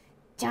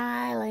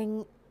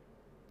 tiling.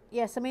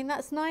 Yes, I mean,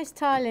 that's nice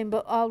tiling,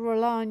 but I'll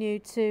rely on you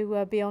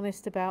to be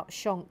honest about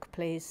shonk,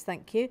 please.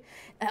 Thank you.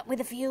 With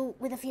a few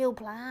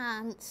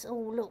plants. Oh,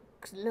 look.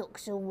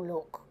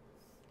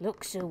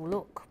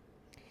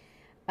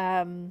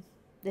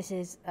 This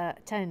is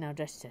Tony now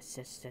dressed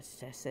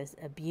says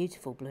a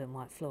beautiful blue and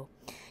white floor.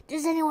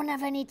 Does anyone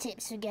have any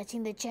tips for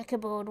getting the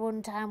checkerboard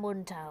one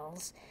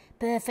tiles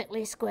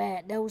perfectly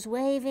square? Those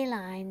wavy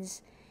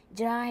lines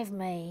drive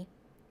me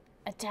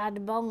a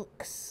tad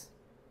bonks.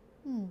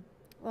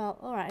 Well,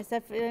 all right.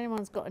 If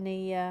anyone's got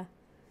any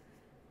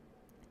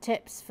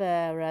tips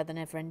for the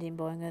never-ending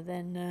boinger,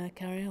 then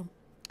carry on.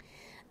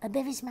 A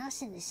Bevis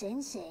Mouse in the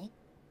Sensei.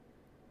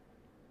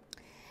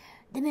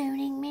 The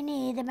Mooning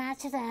Minnie, the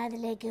Matador, the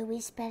Lego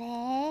Whisperer.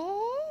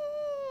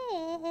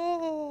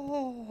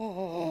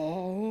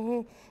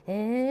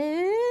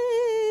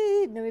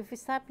 No, we've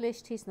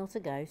established he's not a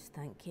ghost,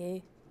 thank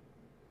you.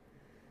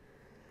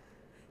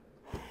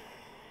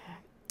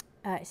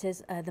 It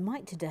says, the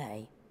mic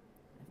today,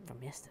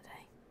 from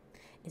yesterday,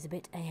 is a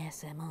bit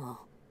ASMR.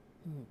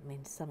 I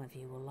mean, some of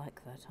you will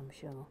like that, I'm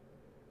sure.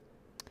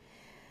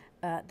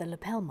 The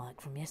lapel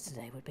mic from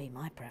yesterday would be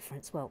my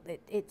preference. Well,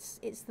 it's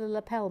the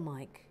lapel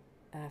mic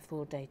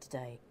for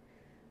day-to-day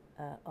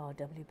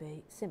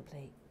RWB,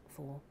 simply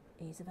for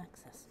ease of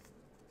access.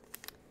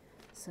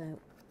 So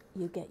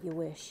you get your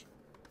wish.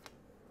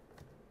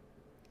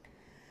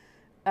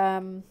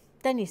 Then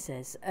he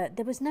says,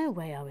 there was no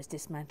way I was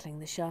dismantling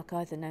the shark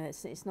either. No,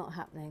 it's not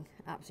happening.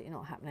 Absolutely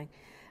not happening.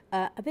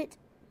 A bit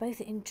both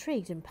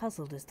intrigued and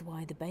puzzled as to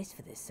why the base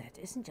for this set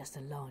isn't just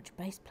a large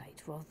base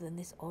plate rather than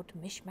this odd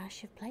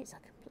mishmash of plates.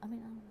 I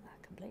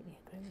completely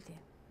agree with you.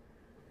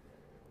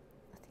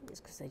 I think it's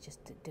because they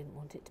just didn't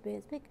want it to be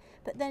as big.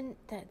 But then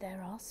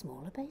there are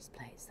smaller base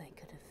plates. They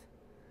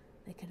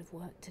could have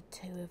worked to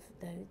two of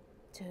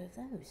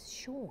those,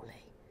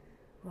 surely,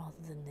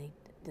 rather than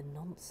the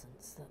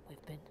nonsense that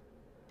we've been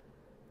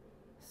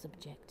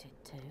subjected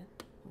to.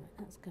 Right,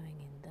 that's going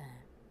in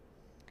there.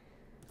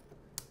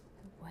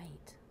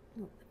 Wait,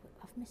 look,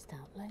 I've missed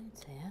out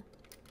loads here.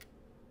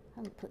 I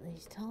haven't put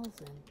these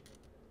tiles in.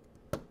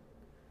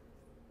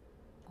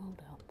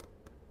 Hold up.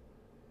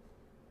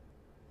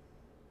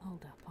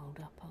 Hold up, hold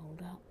up,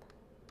 hold up.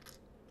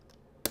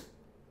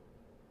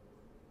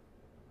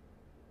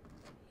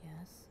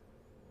 Yes.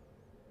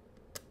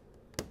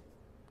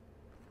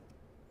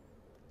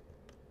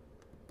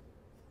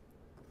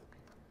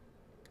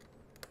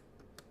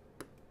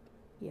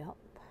 Yup.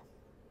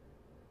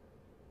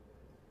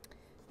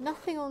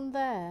 Nothing on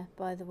there,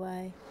 by the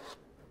way,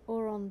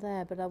 or on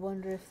there, but I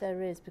wonder if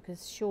there is,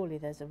 because surely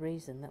there's a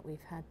reason that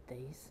we've had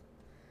these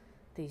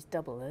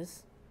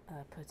doublers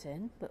put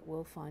in, but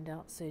we'll find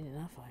out soon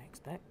enough, I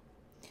expect.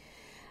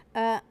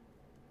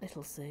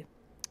 Little Sue.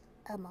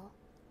 Emma,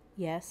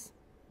 Yes.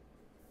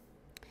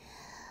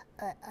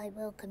 I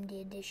welcome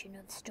the addition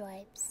of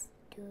stripes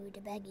to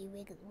the baggy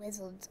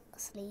wizard's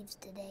sleeves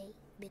today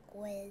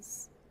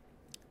because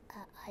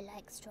I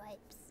like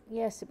stripes.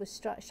 Yes, it was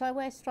stripes. Shall I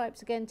wear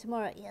stripes again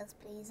tomorrow? Yes,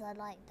 please, I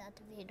like that.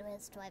 If you'd wear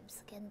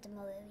stripes again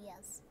tomorrow,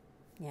 yes.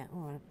 Yeah,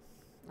 all right.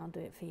 I'll do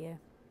it for you.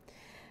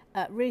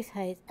 Ruth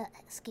Hayes.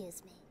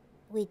 Excuse me.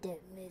 We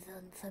don't move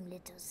on from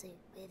Little Sue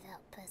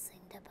without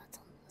pressing the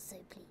button, so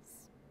please.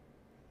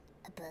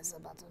 Press the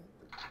button.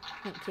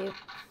 Thank you.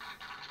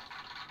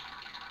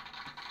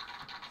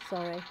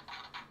 Sorry.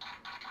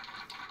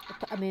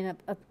 I mean,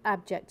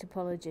 abject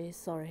apologies.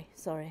 Sorry.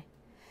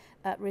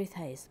 Ruth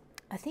Hayes.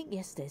 I think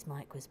yesterday's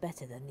mic was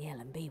better than the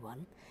L&B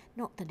one.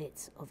 Not that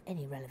it's of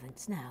any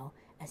relevance now,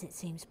 as it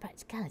seems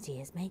practicality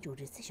has made your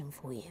decision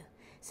for you.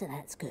 So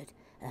that's good.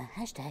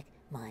 Hashtag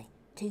my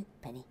 2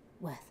 penny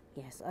worth.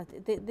 Yes,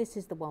 this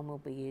is the one we'll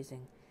be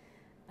using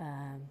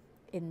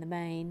in the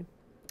main,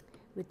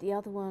 with the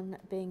other one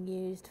being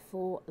used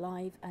for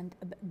live and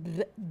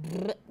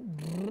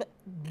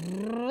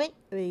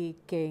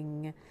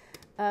breaking,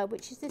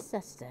 which is this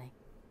Saturday.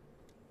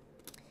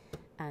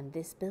 And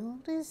this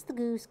build is the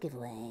goose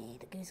giveaway.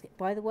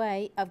 By the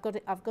way, I've got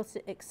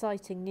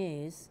exciting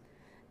news.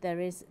 There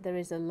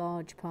is a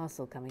large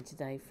parcel coming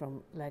today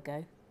from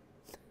Lego.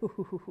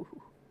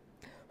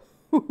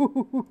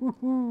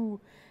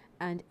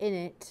 And in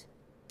it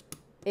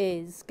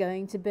is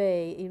going to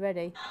be, are you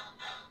ready?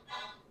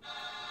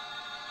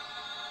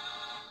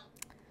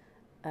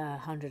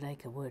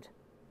 100-acre wood.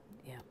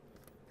 Yeah.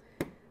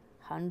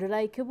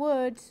 100-acre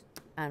wood.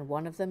 And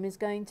one of them is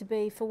going to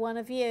be for one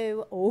of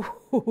you. Oh,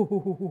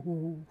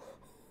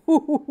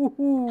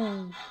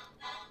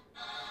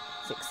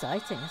 it's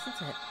exciting,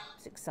 isn't it?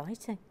 It's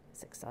exciting.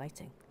 It's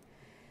exciting.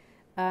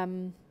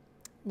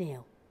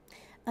 Neil,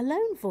 a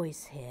lone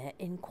voice here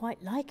in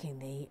quite liking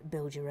the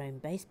build your own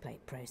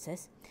baseplate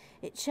process.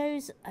 It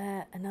shows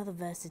another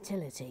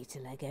versatility to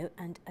Lego,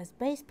 and as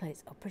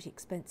baseplates are pretty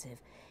expensive,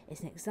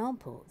 it's an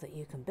example that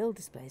you can build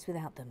displays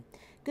without them.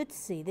 Good to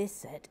see this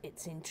set.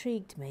 It's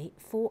intrigued me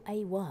for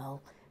a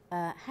while.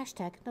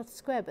 Hashtag not a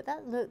square, but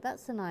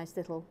that's a nice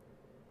little.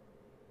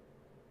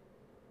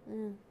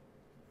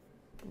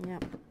 Yeah.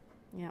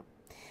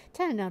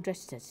 Tana now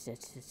dressed. The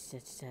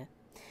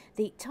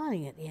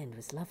tiling at the end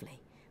was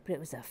lovely, but it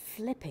was a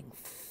flipping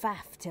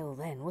faff till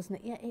then, wasn't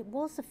it? Yeah, it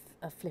was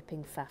a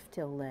flipping faff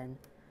till then.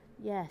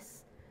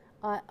 Yes,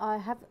 I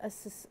have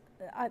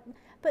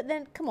but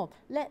then come on,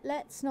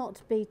 let's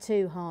not be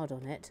too hard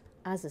on it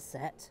as a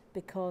set,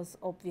 because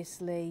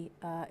obviously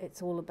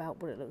it's all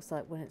about what it looks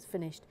like when it's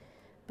finished.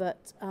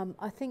 But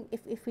I think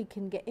if we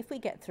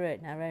get through it,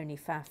 and our only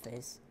faff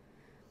is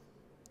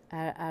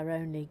our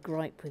only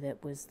gripe with it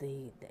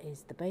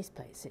is the base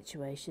plate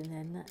situation,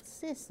 then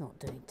it's not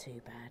doing too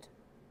bad.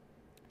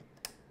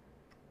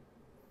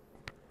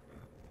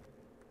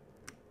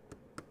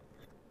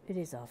 It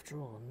is, after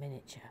all, a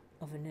miniature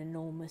of an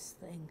enormous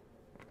thing.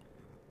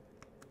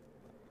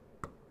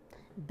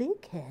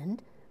 Big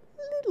hand,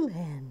 little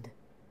hand.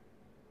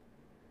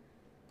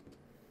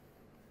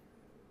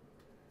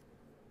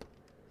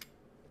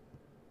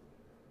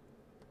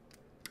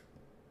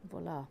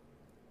 Voila.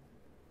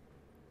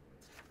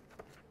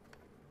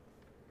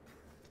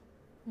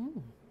 All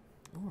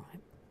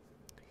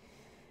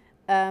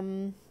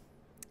right.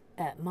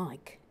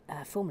 Mike,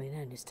 formerly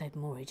known as Toby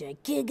Morey J.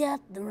 You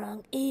got the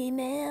wrong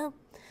email.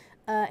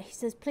 He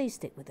says, please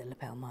stick with the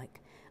lapel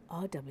mic.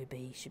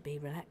 RWB should be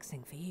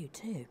relaxing for you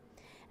too.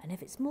 And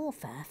if it's more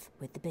faff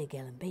with the big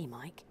L&B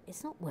mic,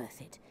 it's not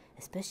worth it,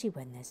 especially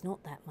when there's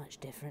not that much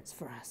difference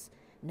for us.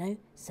 No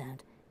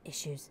sound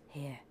issues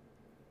here.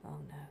 Oh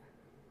no.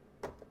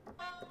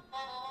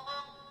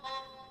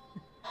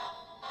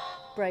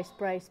 Brace,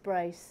 brace,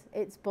 brace.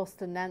 It's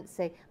Boston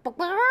Nancy.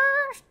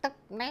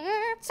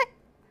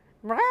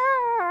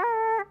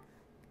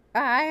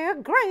 I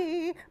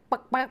agree.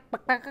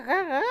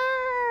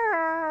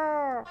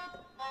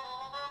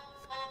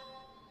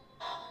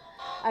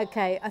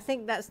 Okay, I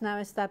think that's now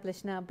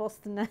established now.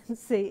 Boston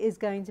Nancy is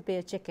going to be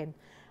a chicken.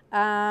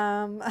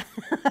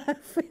 I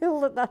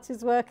feel that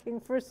is working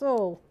for us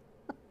all.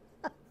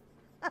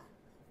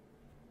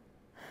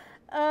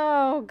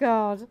 Oh,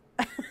 God.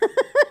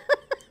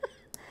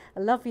 I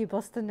love you,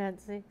 Boston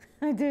Nancy.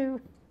 I do.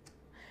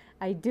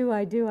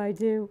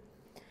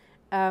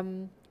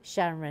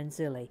 Sharon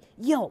Renzulli.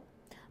 Yo,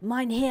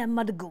 mine here,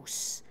 Mother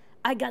Goose.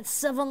 I got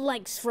 7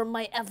 likes from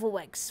my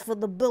FOX for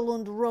the Bill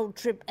on the Road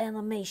Trip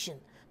animation.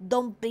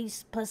 Don't be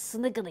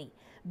persnickety.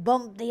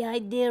 Bump the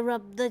idea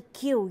up the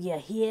queue, you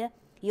hear?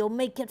 You'll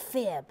make it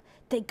fair.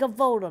 Take a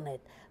vote on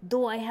it.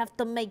 Do I have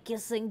to make you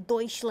sing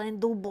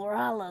Deutschland über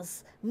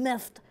alles?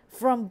 Meft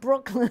from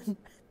Brooklyn,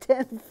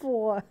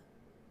 10-4.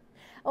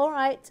 All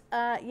right,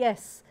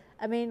 yes.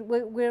 I mean,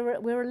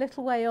 we're a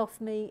little way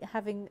off me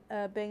having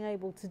being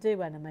able to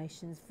do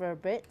animations for a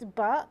bit,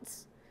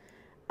 but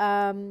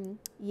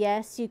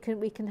yes,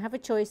 we can have a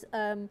choice.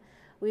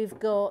 We've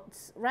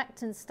got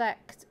Racked and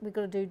Stacked. We've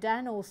got to do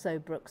Dan also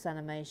Brooks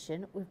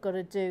animation. We've got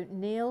to do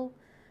Neil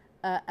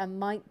and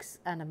Mike's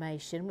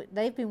animation.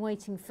 They've been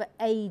waiting for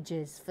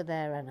ages for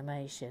their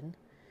animation.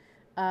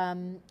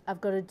 I've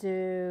got to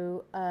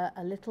do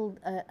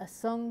a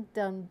song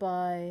done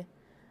by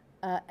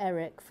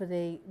Eric for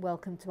the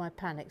Welcome to My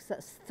Panic. So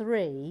that's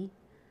 3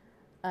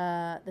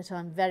 that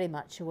I'm very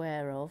much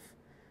aware of.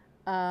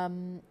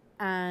 And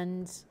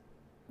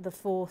the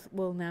 4th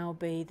will now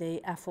be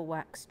the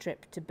Afflewax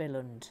trip to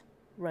Billund,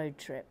 road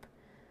trip.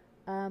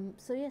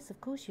 So yes, of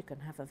course you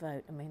can have a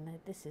vote. I mean,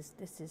 this is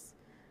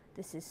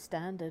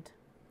standard.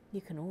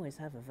 You can always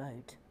have a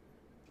vote.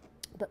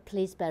 But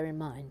please bear in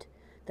mind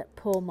that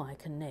poor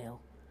Mike and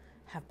Neil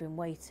have been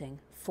waiting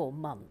for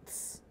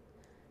months.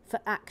 For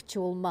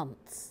actual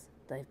months,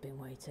 they've been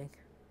waiting.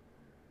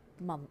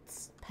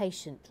 Months,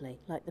 patiently,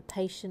 like the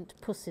patient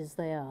pussies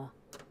they are.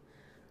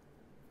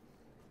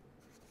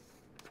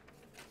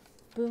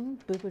 Boom,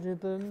 boom,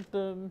 boom,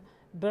 boom,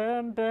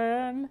 boom,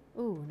 boom.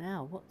 Ooh,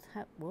 now what?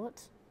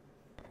 What?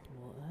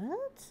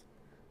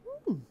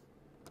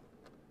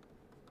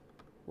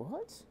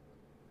 What?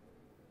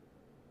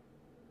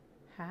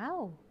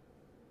 How?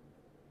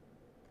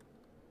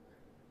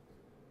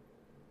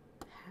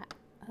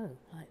 Oh,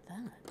 like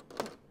that.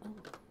 Oh,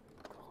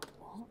 God,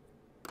 what?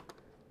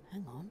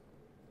 Hang on.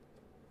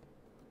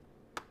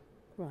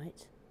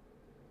 Right.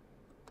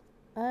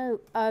 Oh,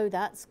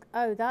 that's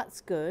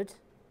good.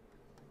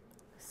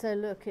 So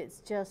look, it's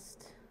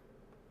just,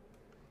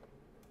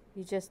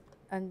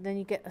 and then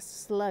you get a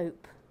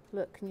slope.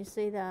 Look, can you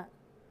see that?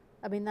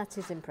 I mean, that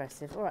is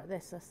impressive. All right,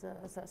 that's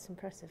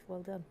impressive.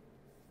 Well done.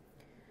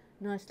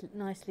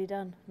 Nicely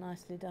done.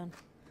 Nicely done.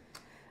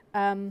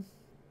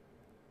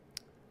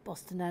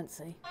 Boston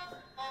Nancy.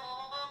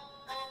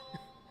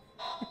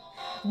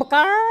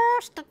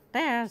 Boston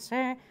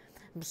Nancy,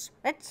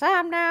 it's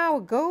time now,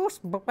 goose,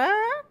 got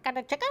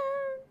a chicken.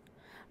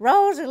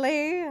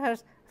 Rosalie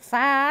has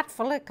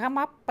thoughtfully come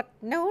up with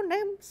no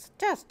name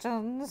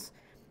suggestions.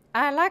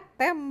 I like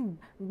them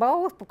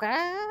both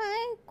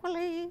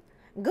equally,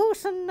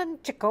 Goosen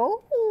and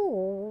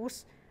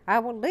Chickos. I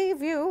will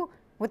leave you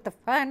with the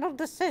final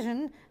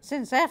decision,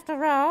 since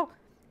after all,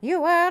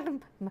 you are the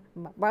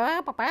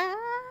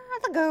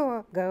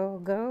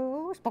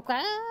goose.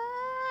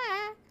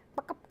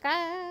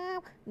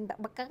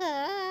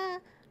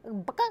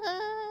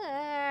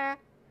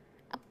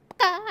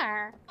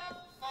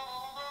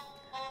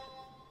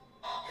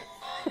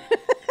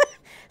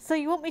 So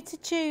you want me to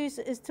choose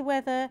as to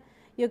whether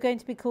you're going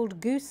to be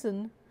called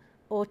Goosen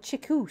or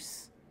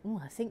Chickoose?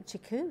 Oh, I think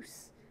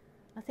Chickoose.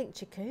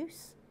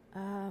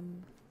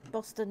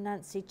 Boston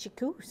Nancy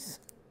Chickoose.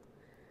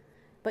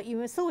 But you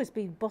must always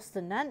be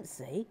Boston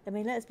Nancy. I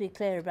mean, let's be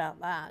clear about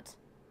that.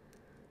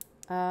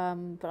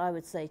 But I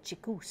would say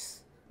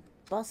Chickoose.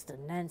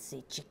 Boston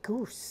Nancy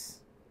Chickoose.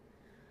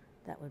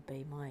 That would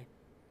be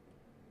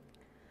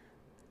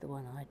the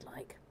one I'd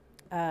like.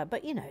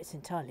 But, you know, it's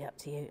entirely up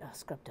to you. Oh,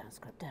 scrub down.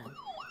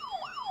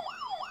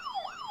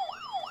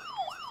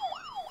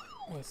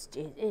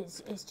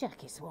 It's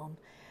Jackie Swan.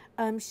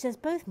 She says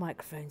both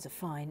microphones are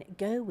fine.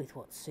 Go with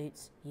what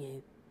suits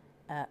you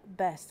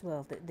best.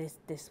 Well,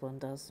 this one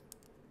does,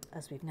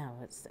 as we've now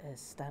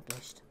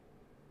established.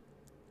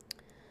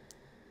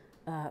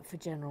 For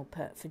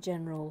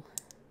general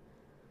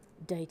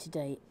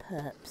day-to-day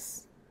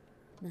perps.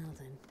 Now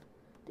then,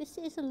 this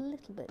is a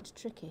little bit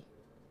tricky.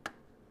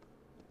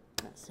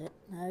 That's it.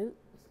 No,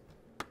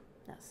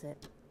 that's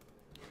it.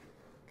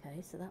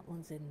 Okay, so that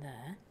one's in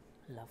there.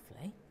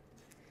 Lovely.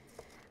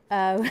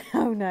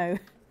 Oh no.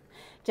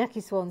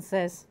 Jackie Swan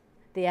says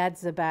the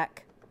ads are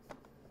back.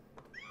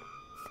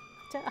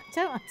 I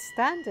don't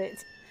understand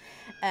it.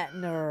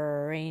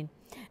 Noreen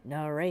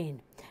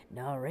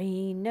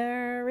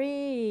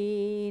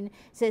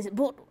says,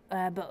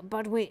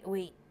 but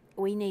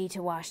we need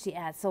to watch the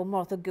ads so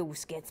Mother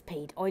Goose gets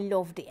paid. I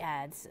love the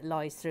ads.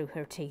 Lies through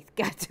her teeth.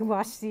 Got to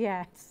watch the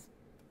ads.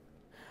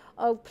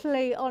 Oh,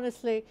 please,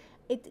 honestly,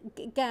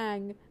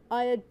 gang,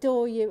 I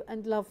adore you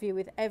and love you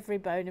with every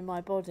bone in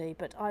my body,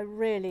 but I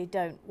really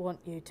don't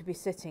want you to be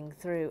sitting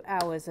through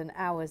hours and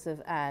hours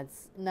of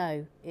ads.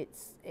 No,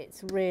 it's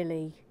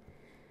really,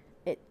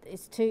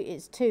 it's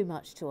too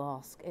much to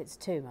ask. It's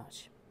too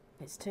much.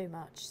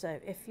 So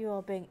if you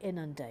are being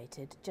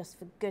inundated, just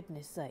for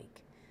goodness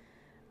sake,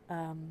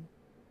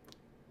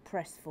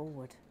 press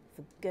forward.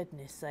 For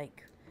goodness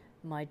sake,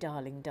 my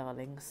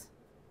darlings.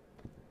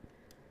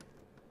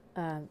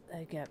 There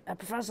you go.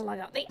 Professor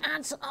Lager, the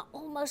ads are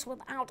almost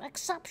without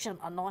exception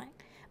annoying,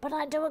 but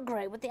I do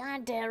agree with the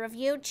idea of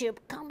YouTube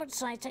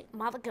compensating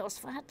Mother Goose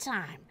for her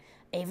time,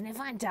 even if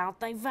I doubt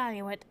they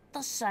value it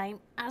the same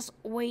as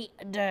we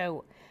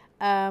do.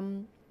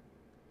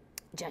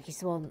 Jackie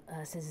Swan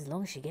says as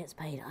long as she gets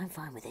paid, I'm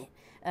fine with it.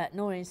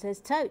 Noreen says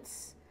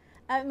totes.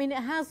 I mean,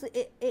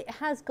 it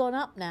has gone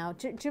up now.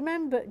 Do you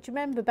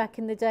remember back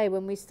in the day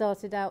when we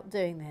started out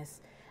doing this?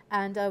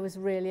 And I was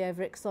really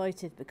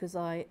overexcited because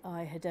I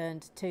had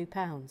earned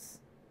 £2.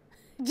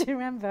 Do you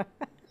remember?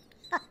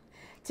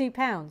 £2. Do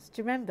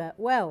you remember?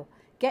 Well,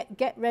 get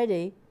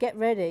ready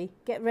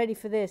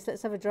for this.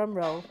 Let's have a drum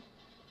roll.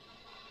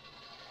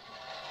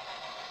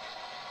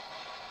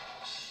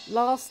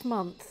 last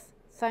month,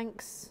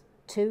 thanks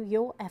to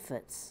your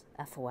efforts,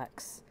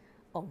 Ethelwax,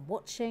 on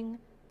watching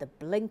the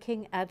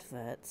blinking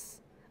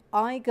adverts,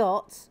 I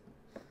got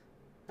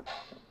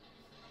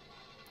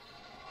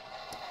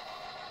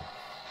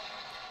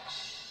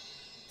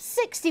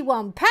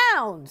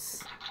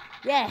 £61.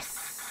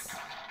 Yes.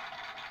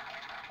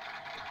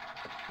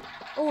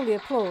 All the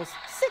applause.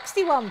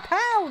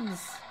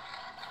 £61.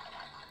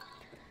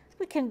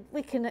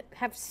 We can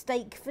have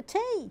steak for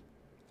tea.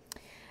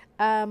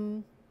 Oh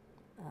no.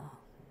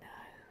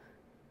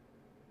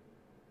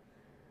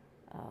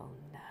 Oh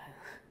no.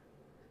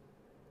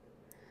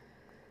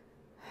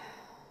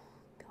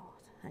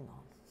 God, hang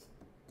on.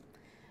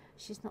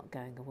 She's not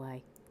going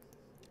away.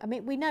 I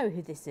mean, we know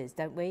who this is,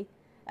 don't we?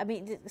 I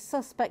mean,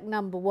 suspect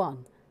number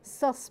one.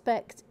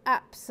 Suspect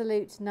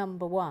absolute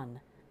number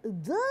one.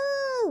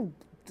 Oh,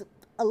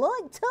 I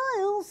like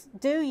tiles.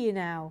 Do you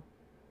now?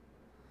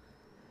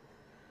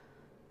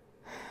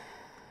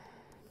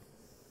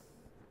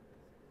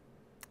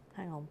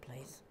 Hang on,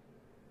 please.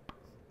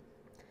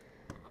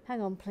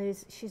 Hang on,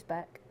 please. She's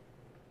back.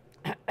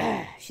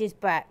 She's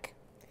back.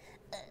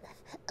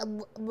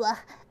 What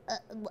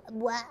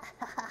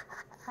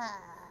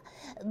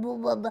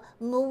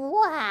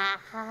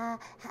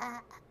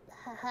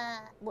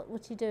are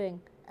you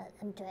doing?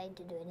 I'm trying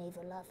to do an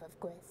evil laugh, of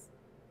course.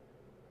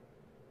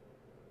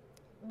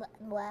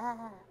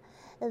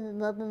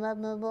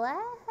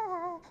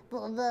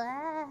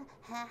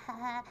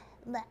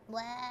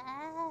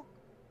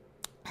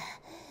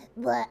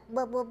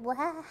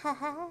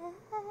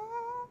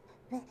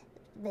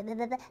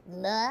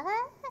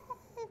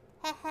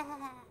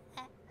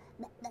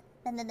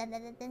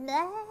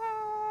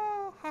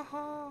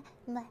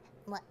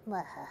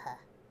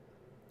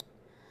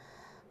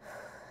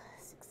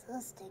 It's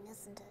exhausting,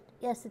 isn't it?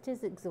 Yes, it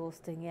is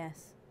exhausting,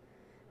 yes.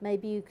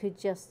 Maybe you could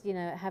just, you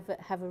know, have a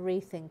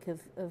rethink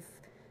of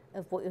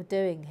what you're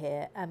doing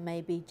here, and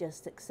maybe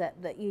just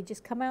accept that you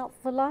just come out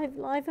for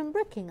live and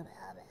bricking. I'll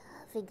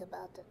think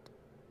about it.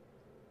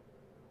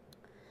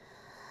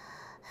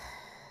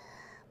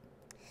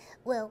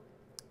 Well,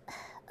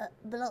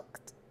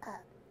 blocked,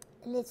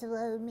 little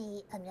old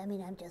me. I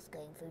mean, I'm just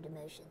going through the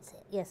motions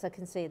here. Yes, I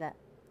can see that.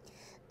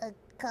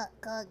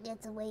 Can't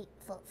get away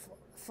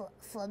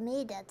for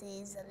me that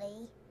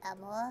easily,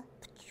 Amor.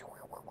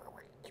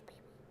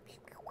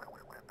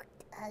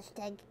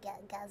 Hashtag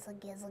gazzle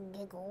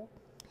giggle.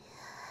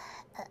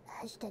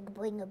 Hashtag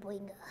boinga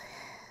boinga.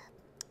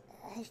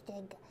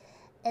 Hashtag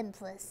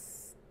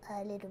Empress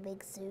Little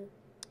Big Sue.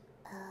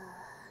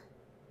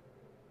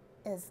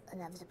 Is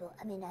inevitable.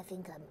 I mean, I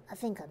think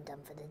I'm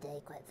done for the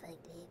day, quite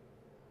frankly.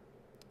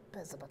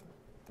 Press the button.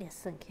 Yes,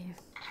 thank you.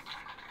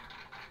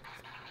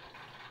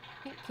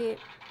 Thank you.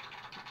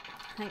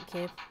 Thank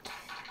you.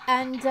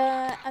 And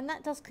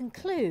that does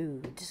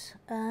conclude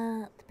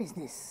the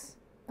business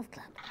of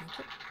Club. Thank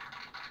you.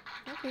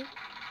 Thank you.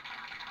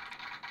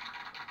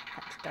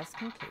 That does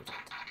conclude it.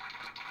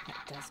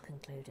 That does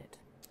conclude it.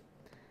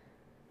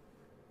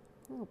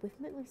 Oh,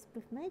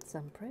 we've made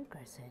some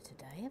progress here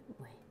today, haven't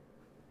we?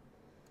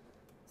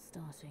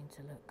 Starting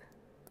to look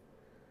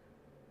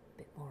a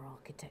bit more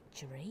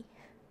architecture-y.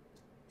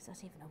 Is that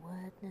even a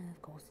word? No,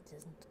 of course it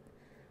isn't.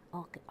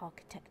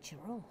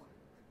 Architectural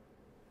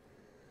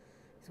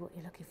is what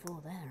you're looking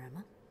for there,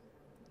 Emma.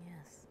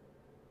 Yes.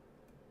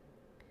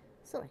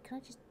 Sorry, can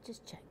I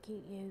just check?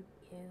 You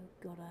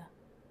got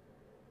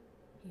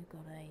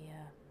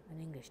an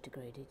English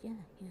degree, did you?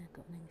 Yeah,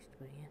 got an English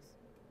degree. Yes.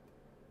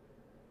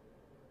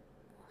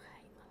 Oh,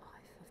 I hate my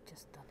life. I've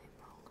just done it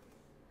wrong.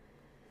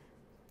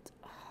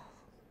 Oh,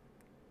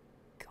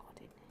 God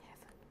in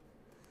heaven!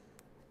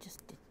 I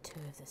just did two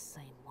of the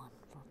same one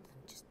rather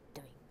than just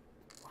doing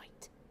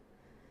right.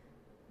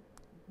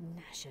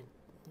 Nasha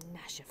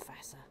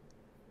Fassa.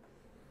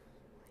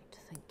 Right,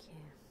 thank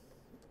you.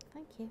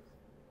 Thank you.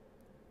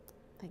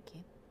 Thank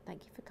you.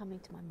 Thank you for coming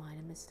to my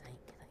minor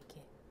mistake. Thank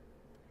you.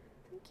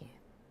 Thank you.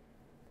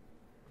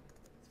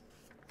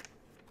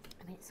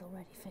 I mean, it's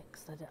already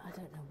fixed. I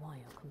don't know why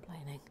you're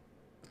complaining.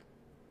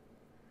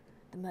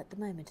 The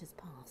moment has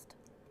passed.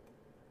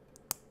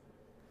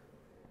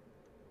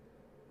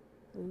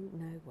 Ooh,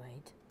 no,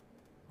 wait.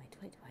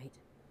 Wait.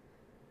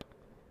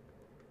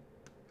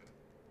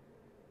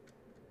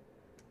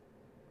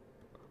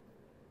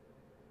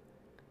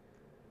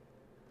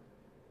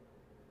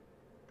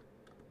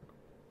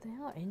 They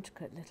are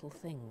intricate little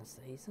things,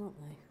 these, aren't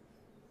they?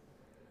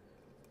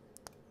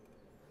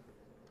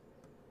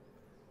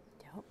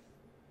 Yep.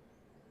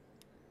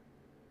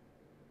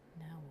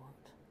 Now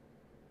what?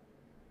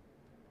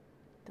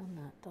 Done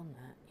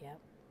that, yep.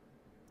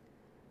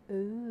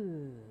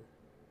 Ooh.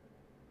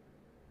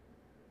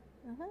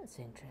 Now that's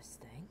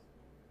interesting.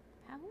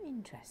 How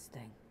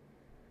interesting.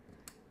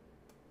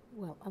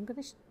 Well, I'm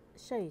going to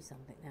show you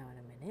something now in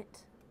a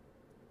minute.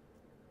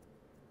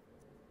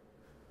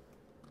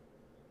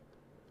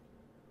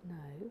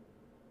 No.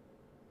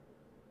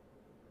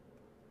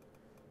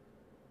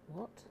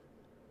 What?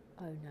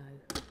 Oh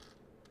no.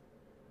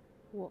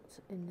 What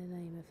in the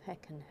name of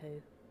heck and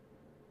who?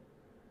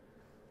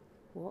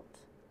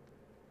 What?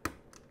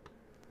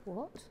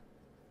 What?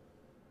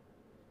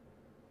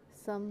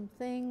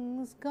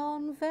 Something's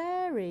gone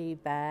very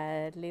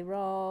badly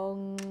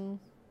wrong.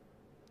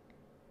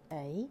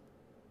 A?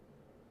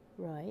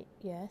 Right,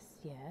 yes,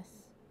 yes.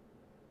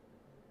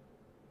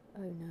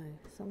 Oh no,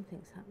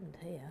 something's happened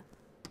here.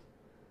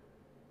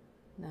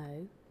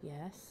 No,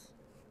 yes.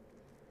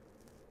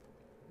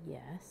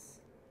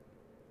 Yes.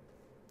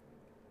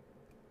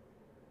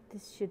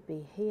 This should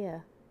be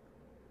here.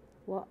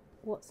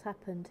 What's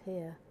happened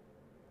here?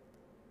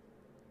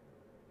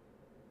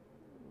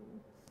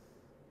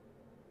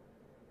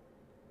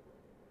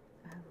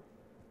 Oh.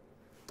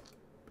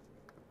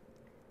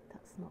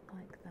 That's not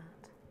like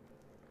that.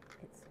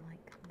 It's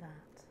like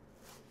that.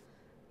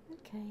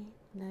 Okay.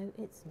 No,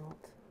 it's not.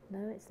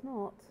 No, it's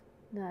not.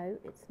 No,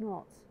 it's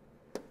not.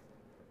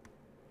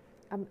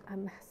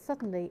 I'm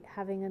suddenly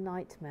having a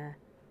nightmare.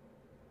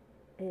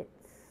 I've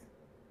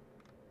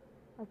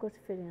got a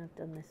feeling I've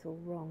done this all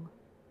wrong.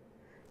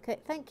 Okay,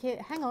 thank you.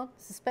 Hang on.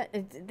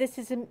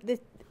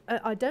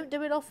 I don't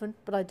do it often,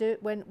 but I do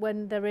it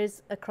when there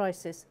is a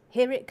crisis.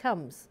 Here it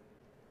comes.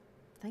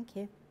 Thank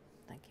you.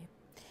 Thank you.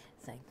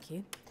 Thank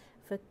you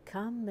for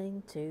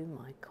coming to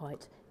my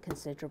quite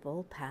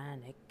considerable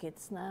panic.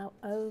 It's now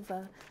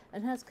over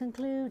and has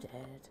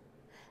concluded.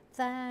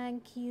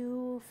 Thank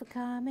you for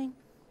coming.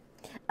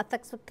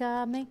 Thanks for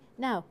coming.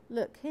 Now,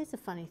 look, here's a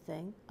funny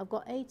thing. I've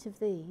got 8 of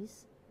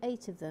these,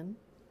 8 of them,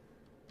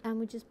 and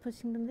we're just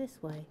putting them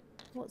this way.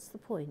 What's the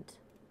point?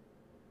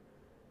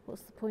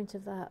 What's the point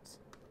of that?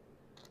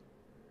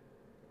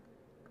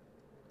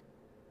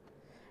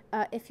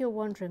 If you're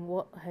wondering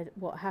what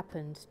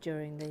happened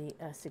during the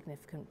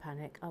significant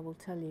panic, I will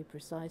tell you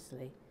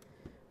precisely.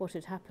 What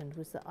had happened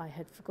was that I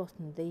had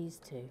forgotten these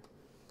two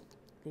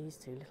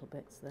little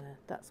bits there.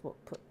 That's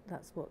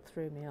what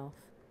threw me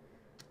off.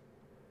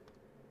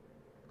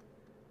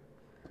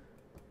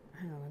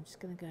 Hang on, I'm just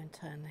going to go and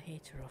turn the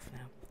heater off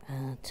now.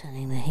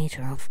 Turning the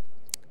heater off.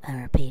 I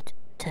repeat,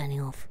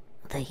 turning off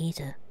the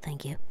heater.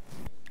 Thank you.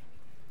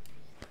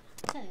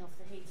 Turning off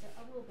the heater.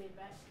 I will be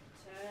back.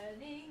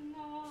 Turning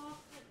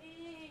off the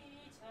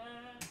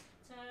heater.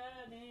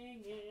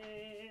 Turning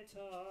it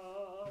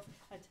off.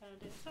 I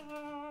turned it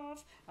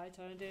off. I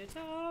turned it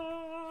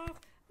off.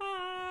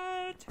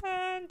 I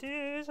turned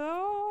it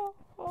off.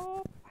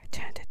 I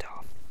turned it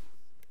off.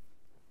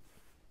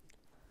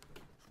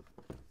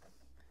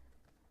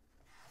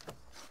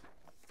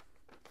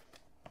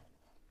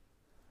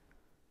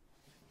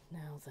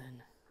 Now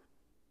then,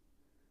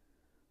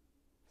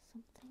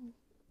 something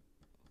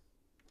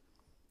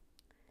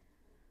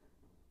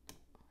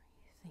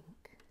I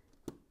think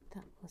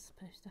that was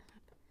supposed to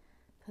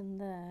happen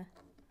there,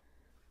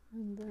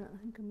 and there. I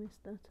think I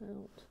missed that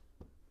out.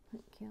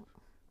 Thank you.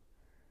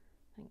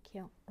 Thank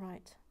you.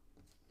 Right.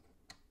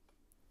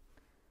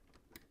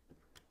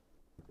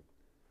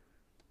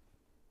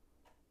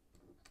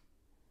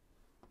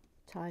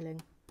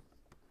 Tiling.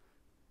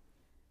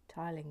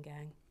 Tiling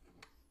gang.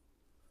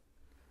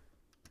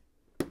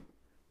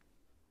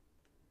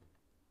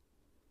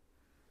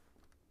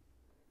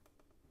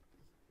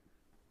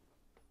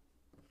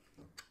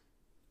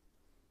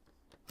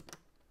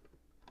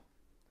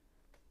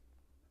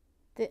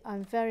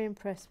 I'm very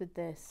impressed with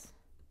this.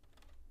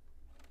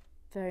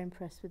 Very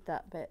impressed with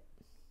that bit,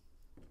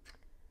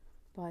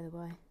 by the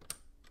way.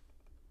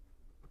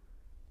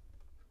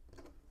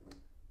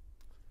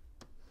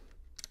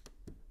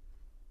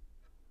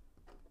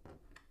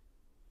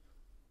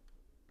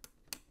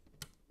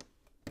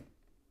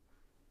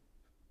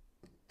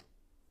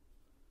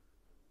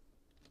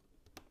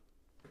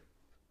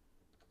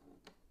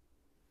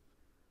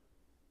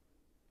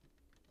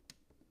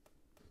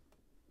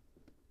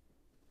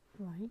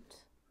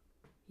 Right.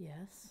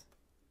 Yes.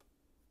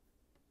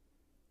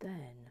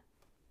 Then.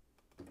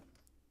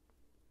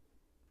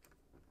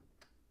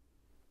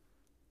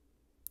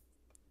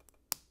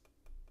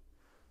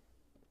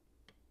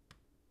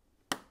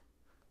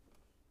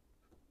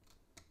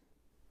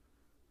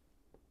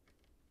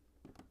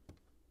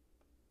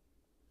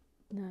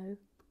 No.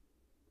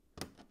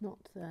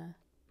 Not there.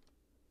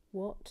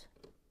 What?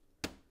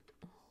 Oh,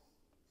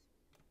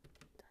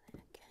 done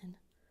it again.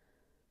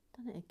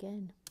 Done it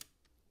again.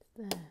 It's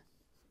there.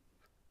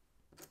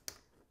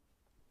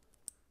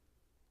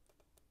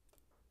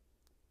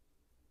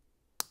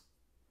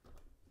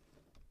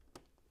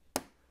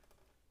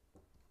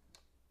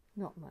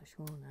 Not much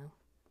more now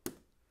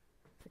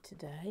for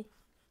today.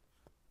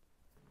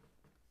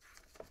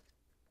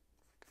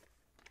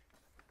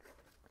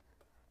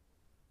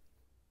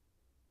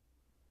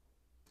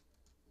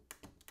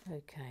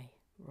 Okay,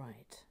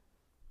 right.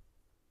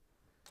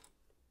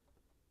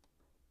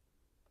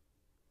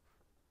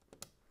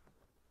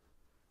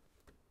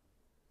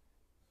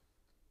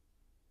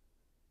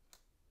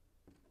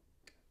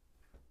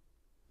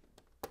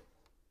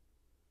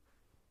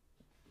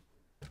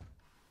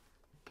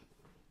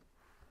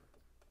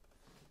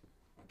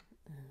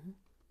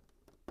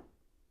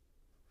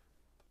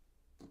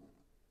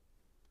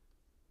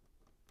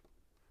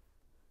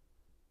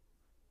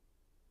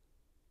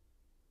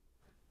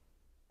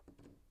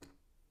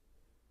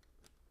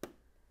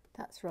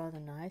 that's rather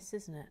nice,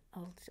 isn't it?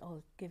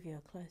 I'll give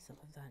you a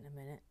close-up of that in a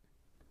minute.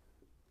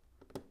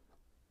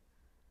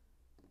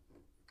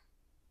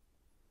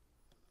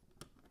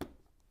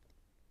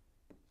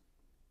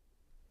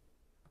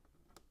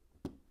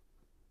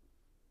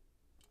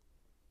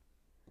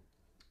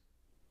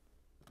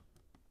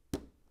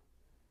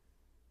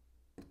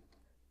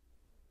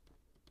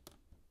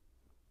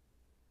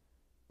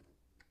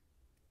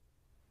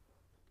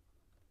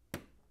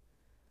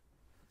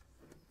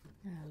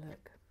 Now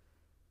look.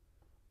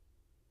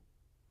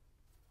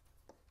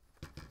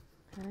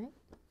 Okay.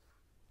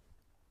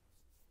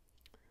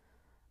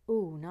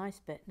 Ooh, nice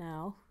bit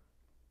now.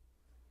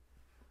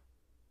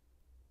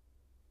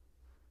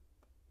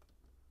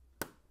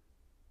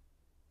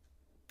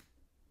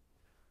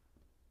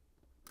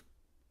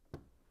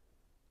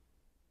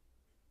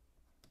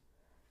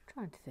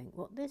 Trying to think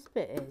what this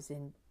bit is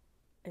in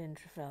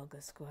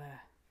Trafalgar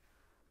Square.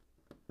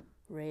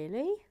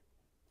 Really?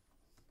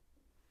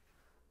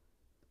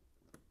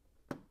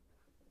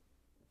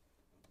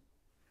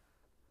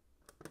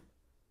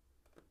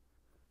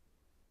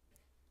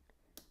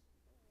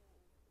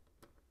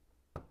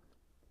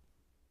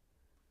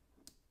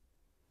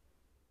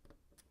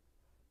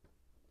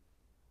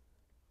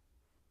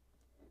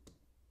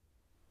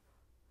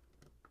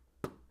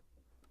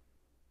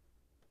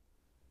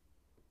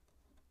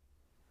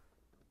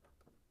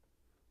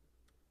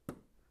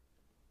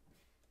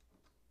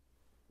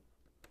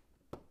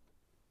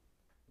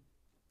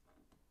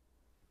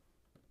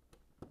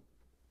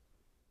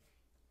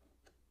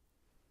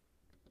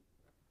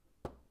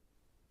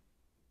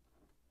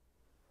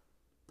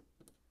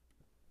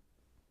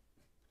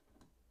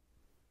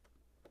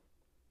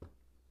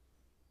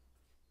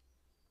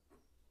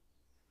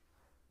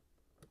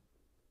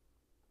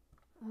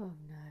 Oh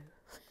no.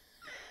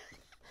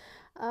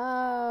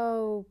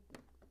 Oh,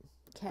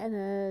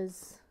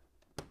 Kenners.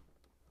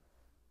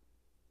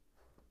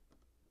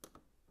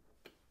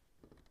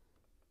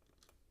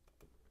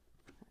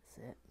 That's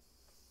it.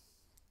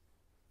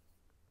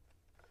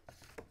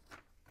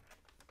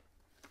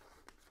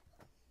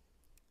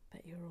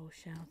 Bet you're all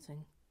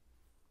shouting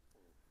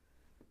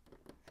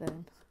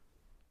then.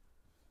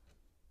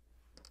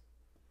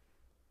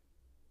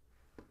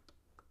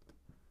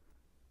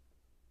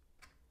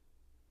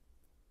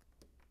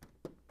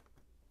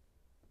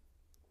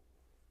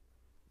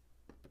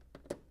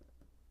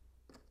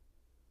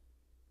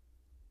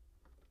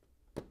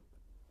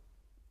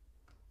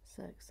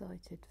 So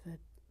excited for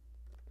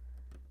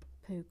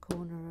Pooh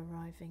Corner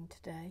arriving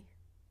today.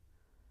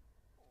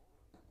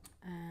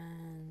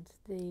 And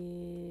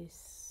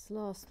this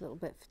last little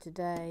bit for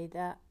today,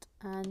 that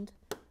and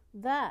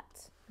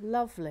that.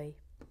 Lovely.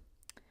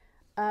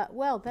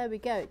 Well, there we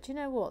go. Do you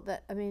know what?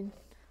 That, I mean,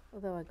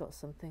 although I got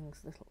some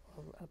things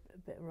a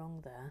bit wrong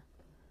there,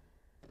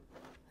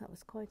 that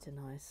was quite a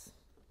nice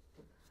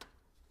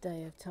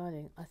day of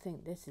tiling. I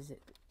think this is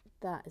it.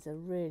 That is a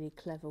really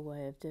clever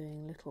way of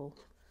doing little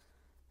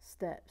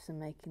steps and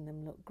making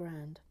them look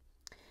grand.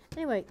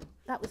 Anyway,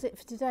 that was it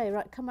for today.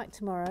 Right, come back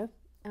tomorrow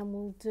and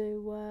we'll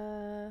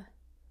do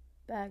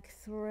bag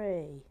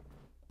 3.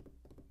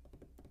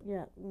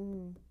 Yeah,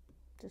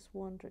 just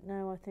wondering.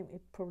 No, I think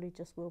it probably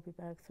just will be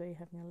bag 3,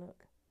 having a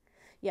look.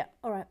 Yeah,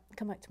 all right,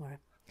 come back tomorrow.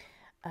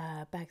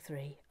 Bag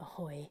 3,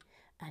 ahoy,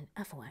 and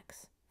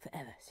Afterwax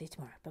forever. See you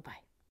tomorrow.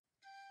 Bye-bye.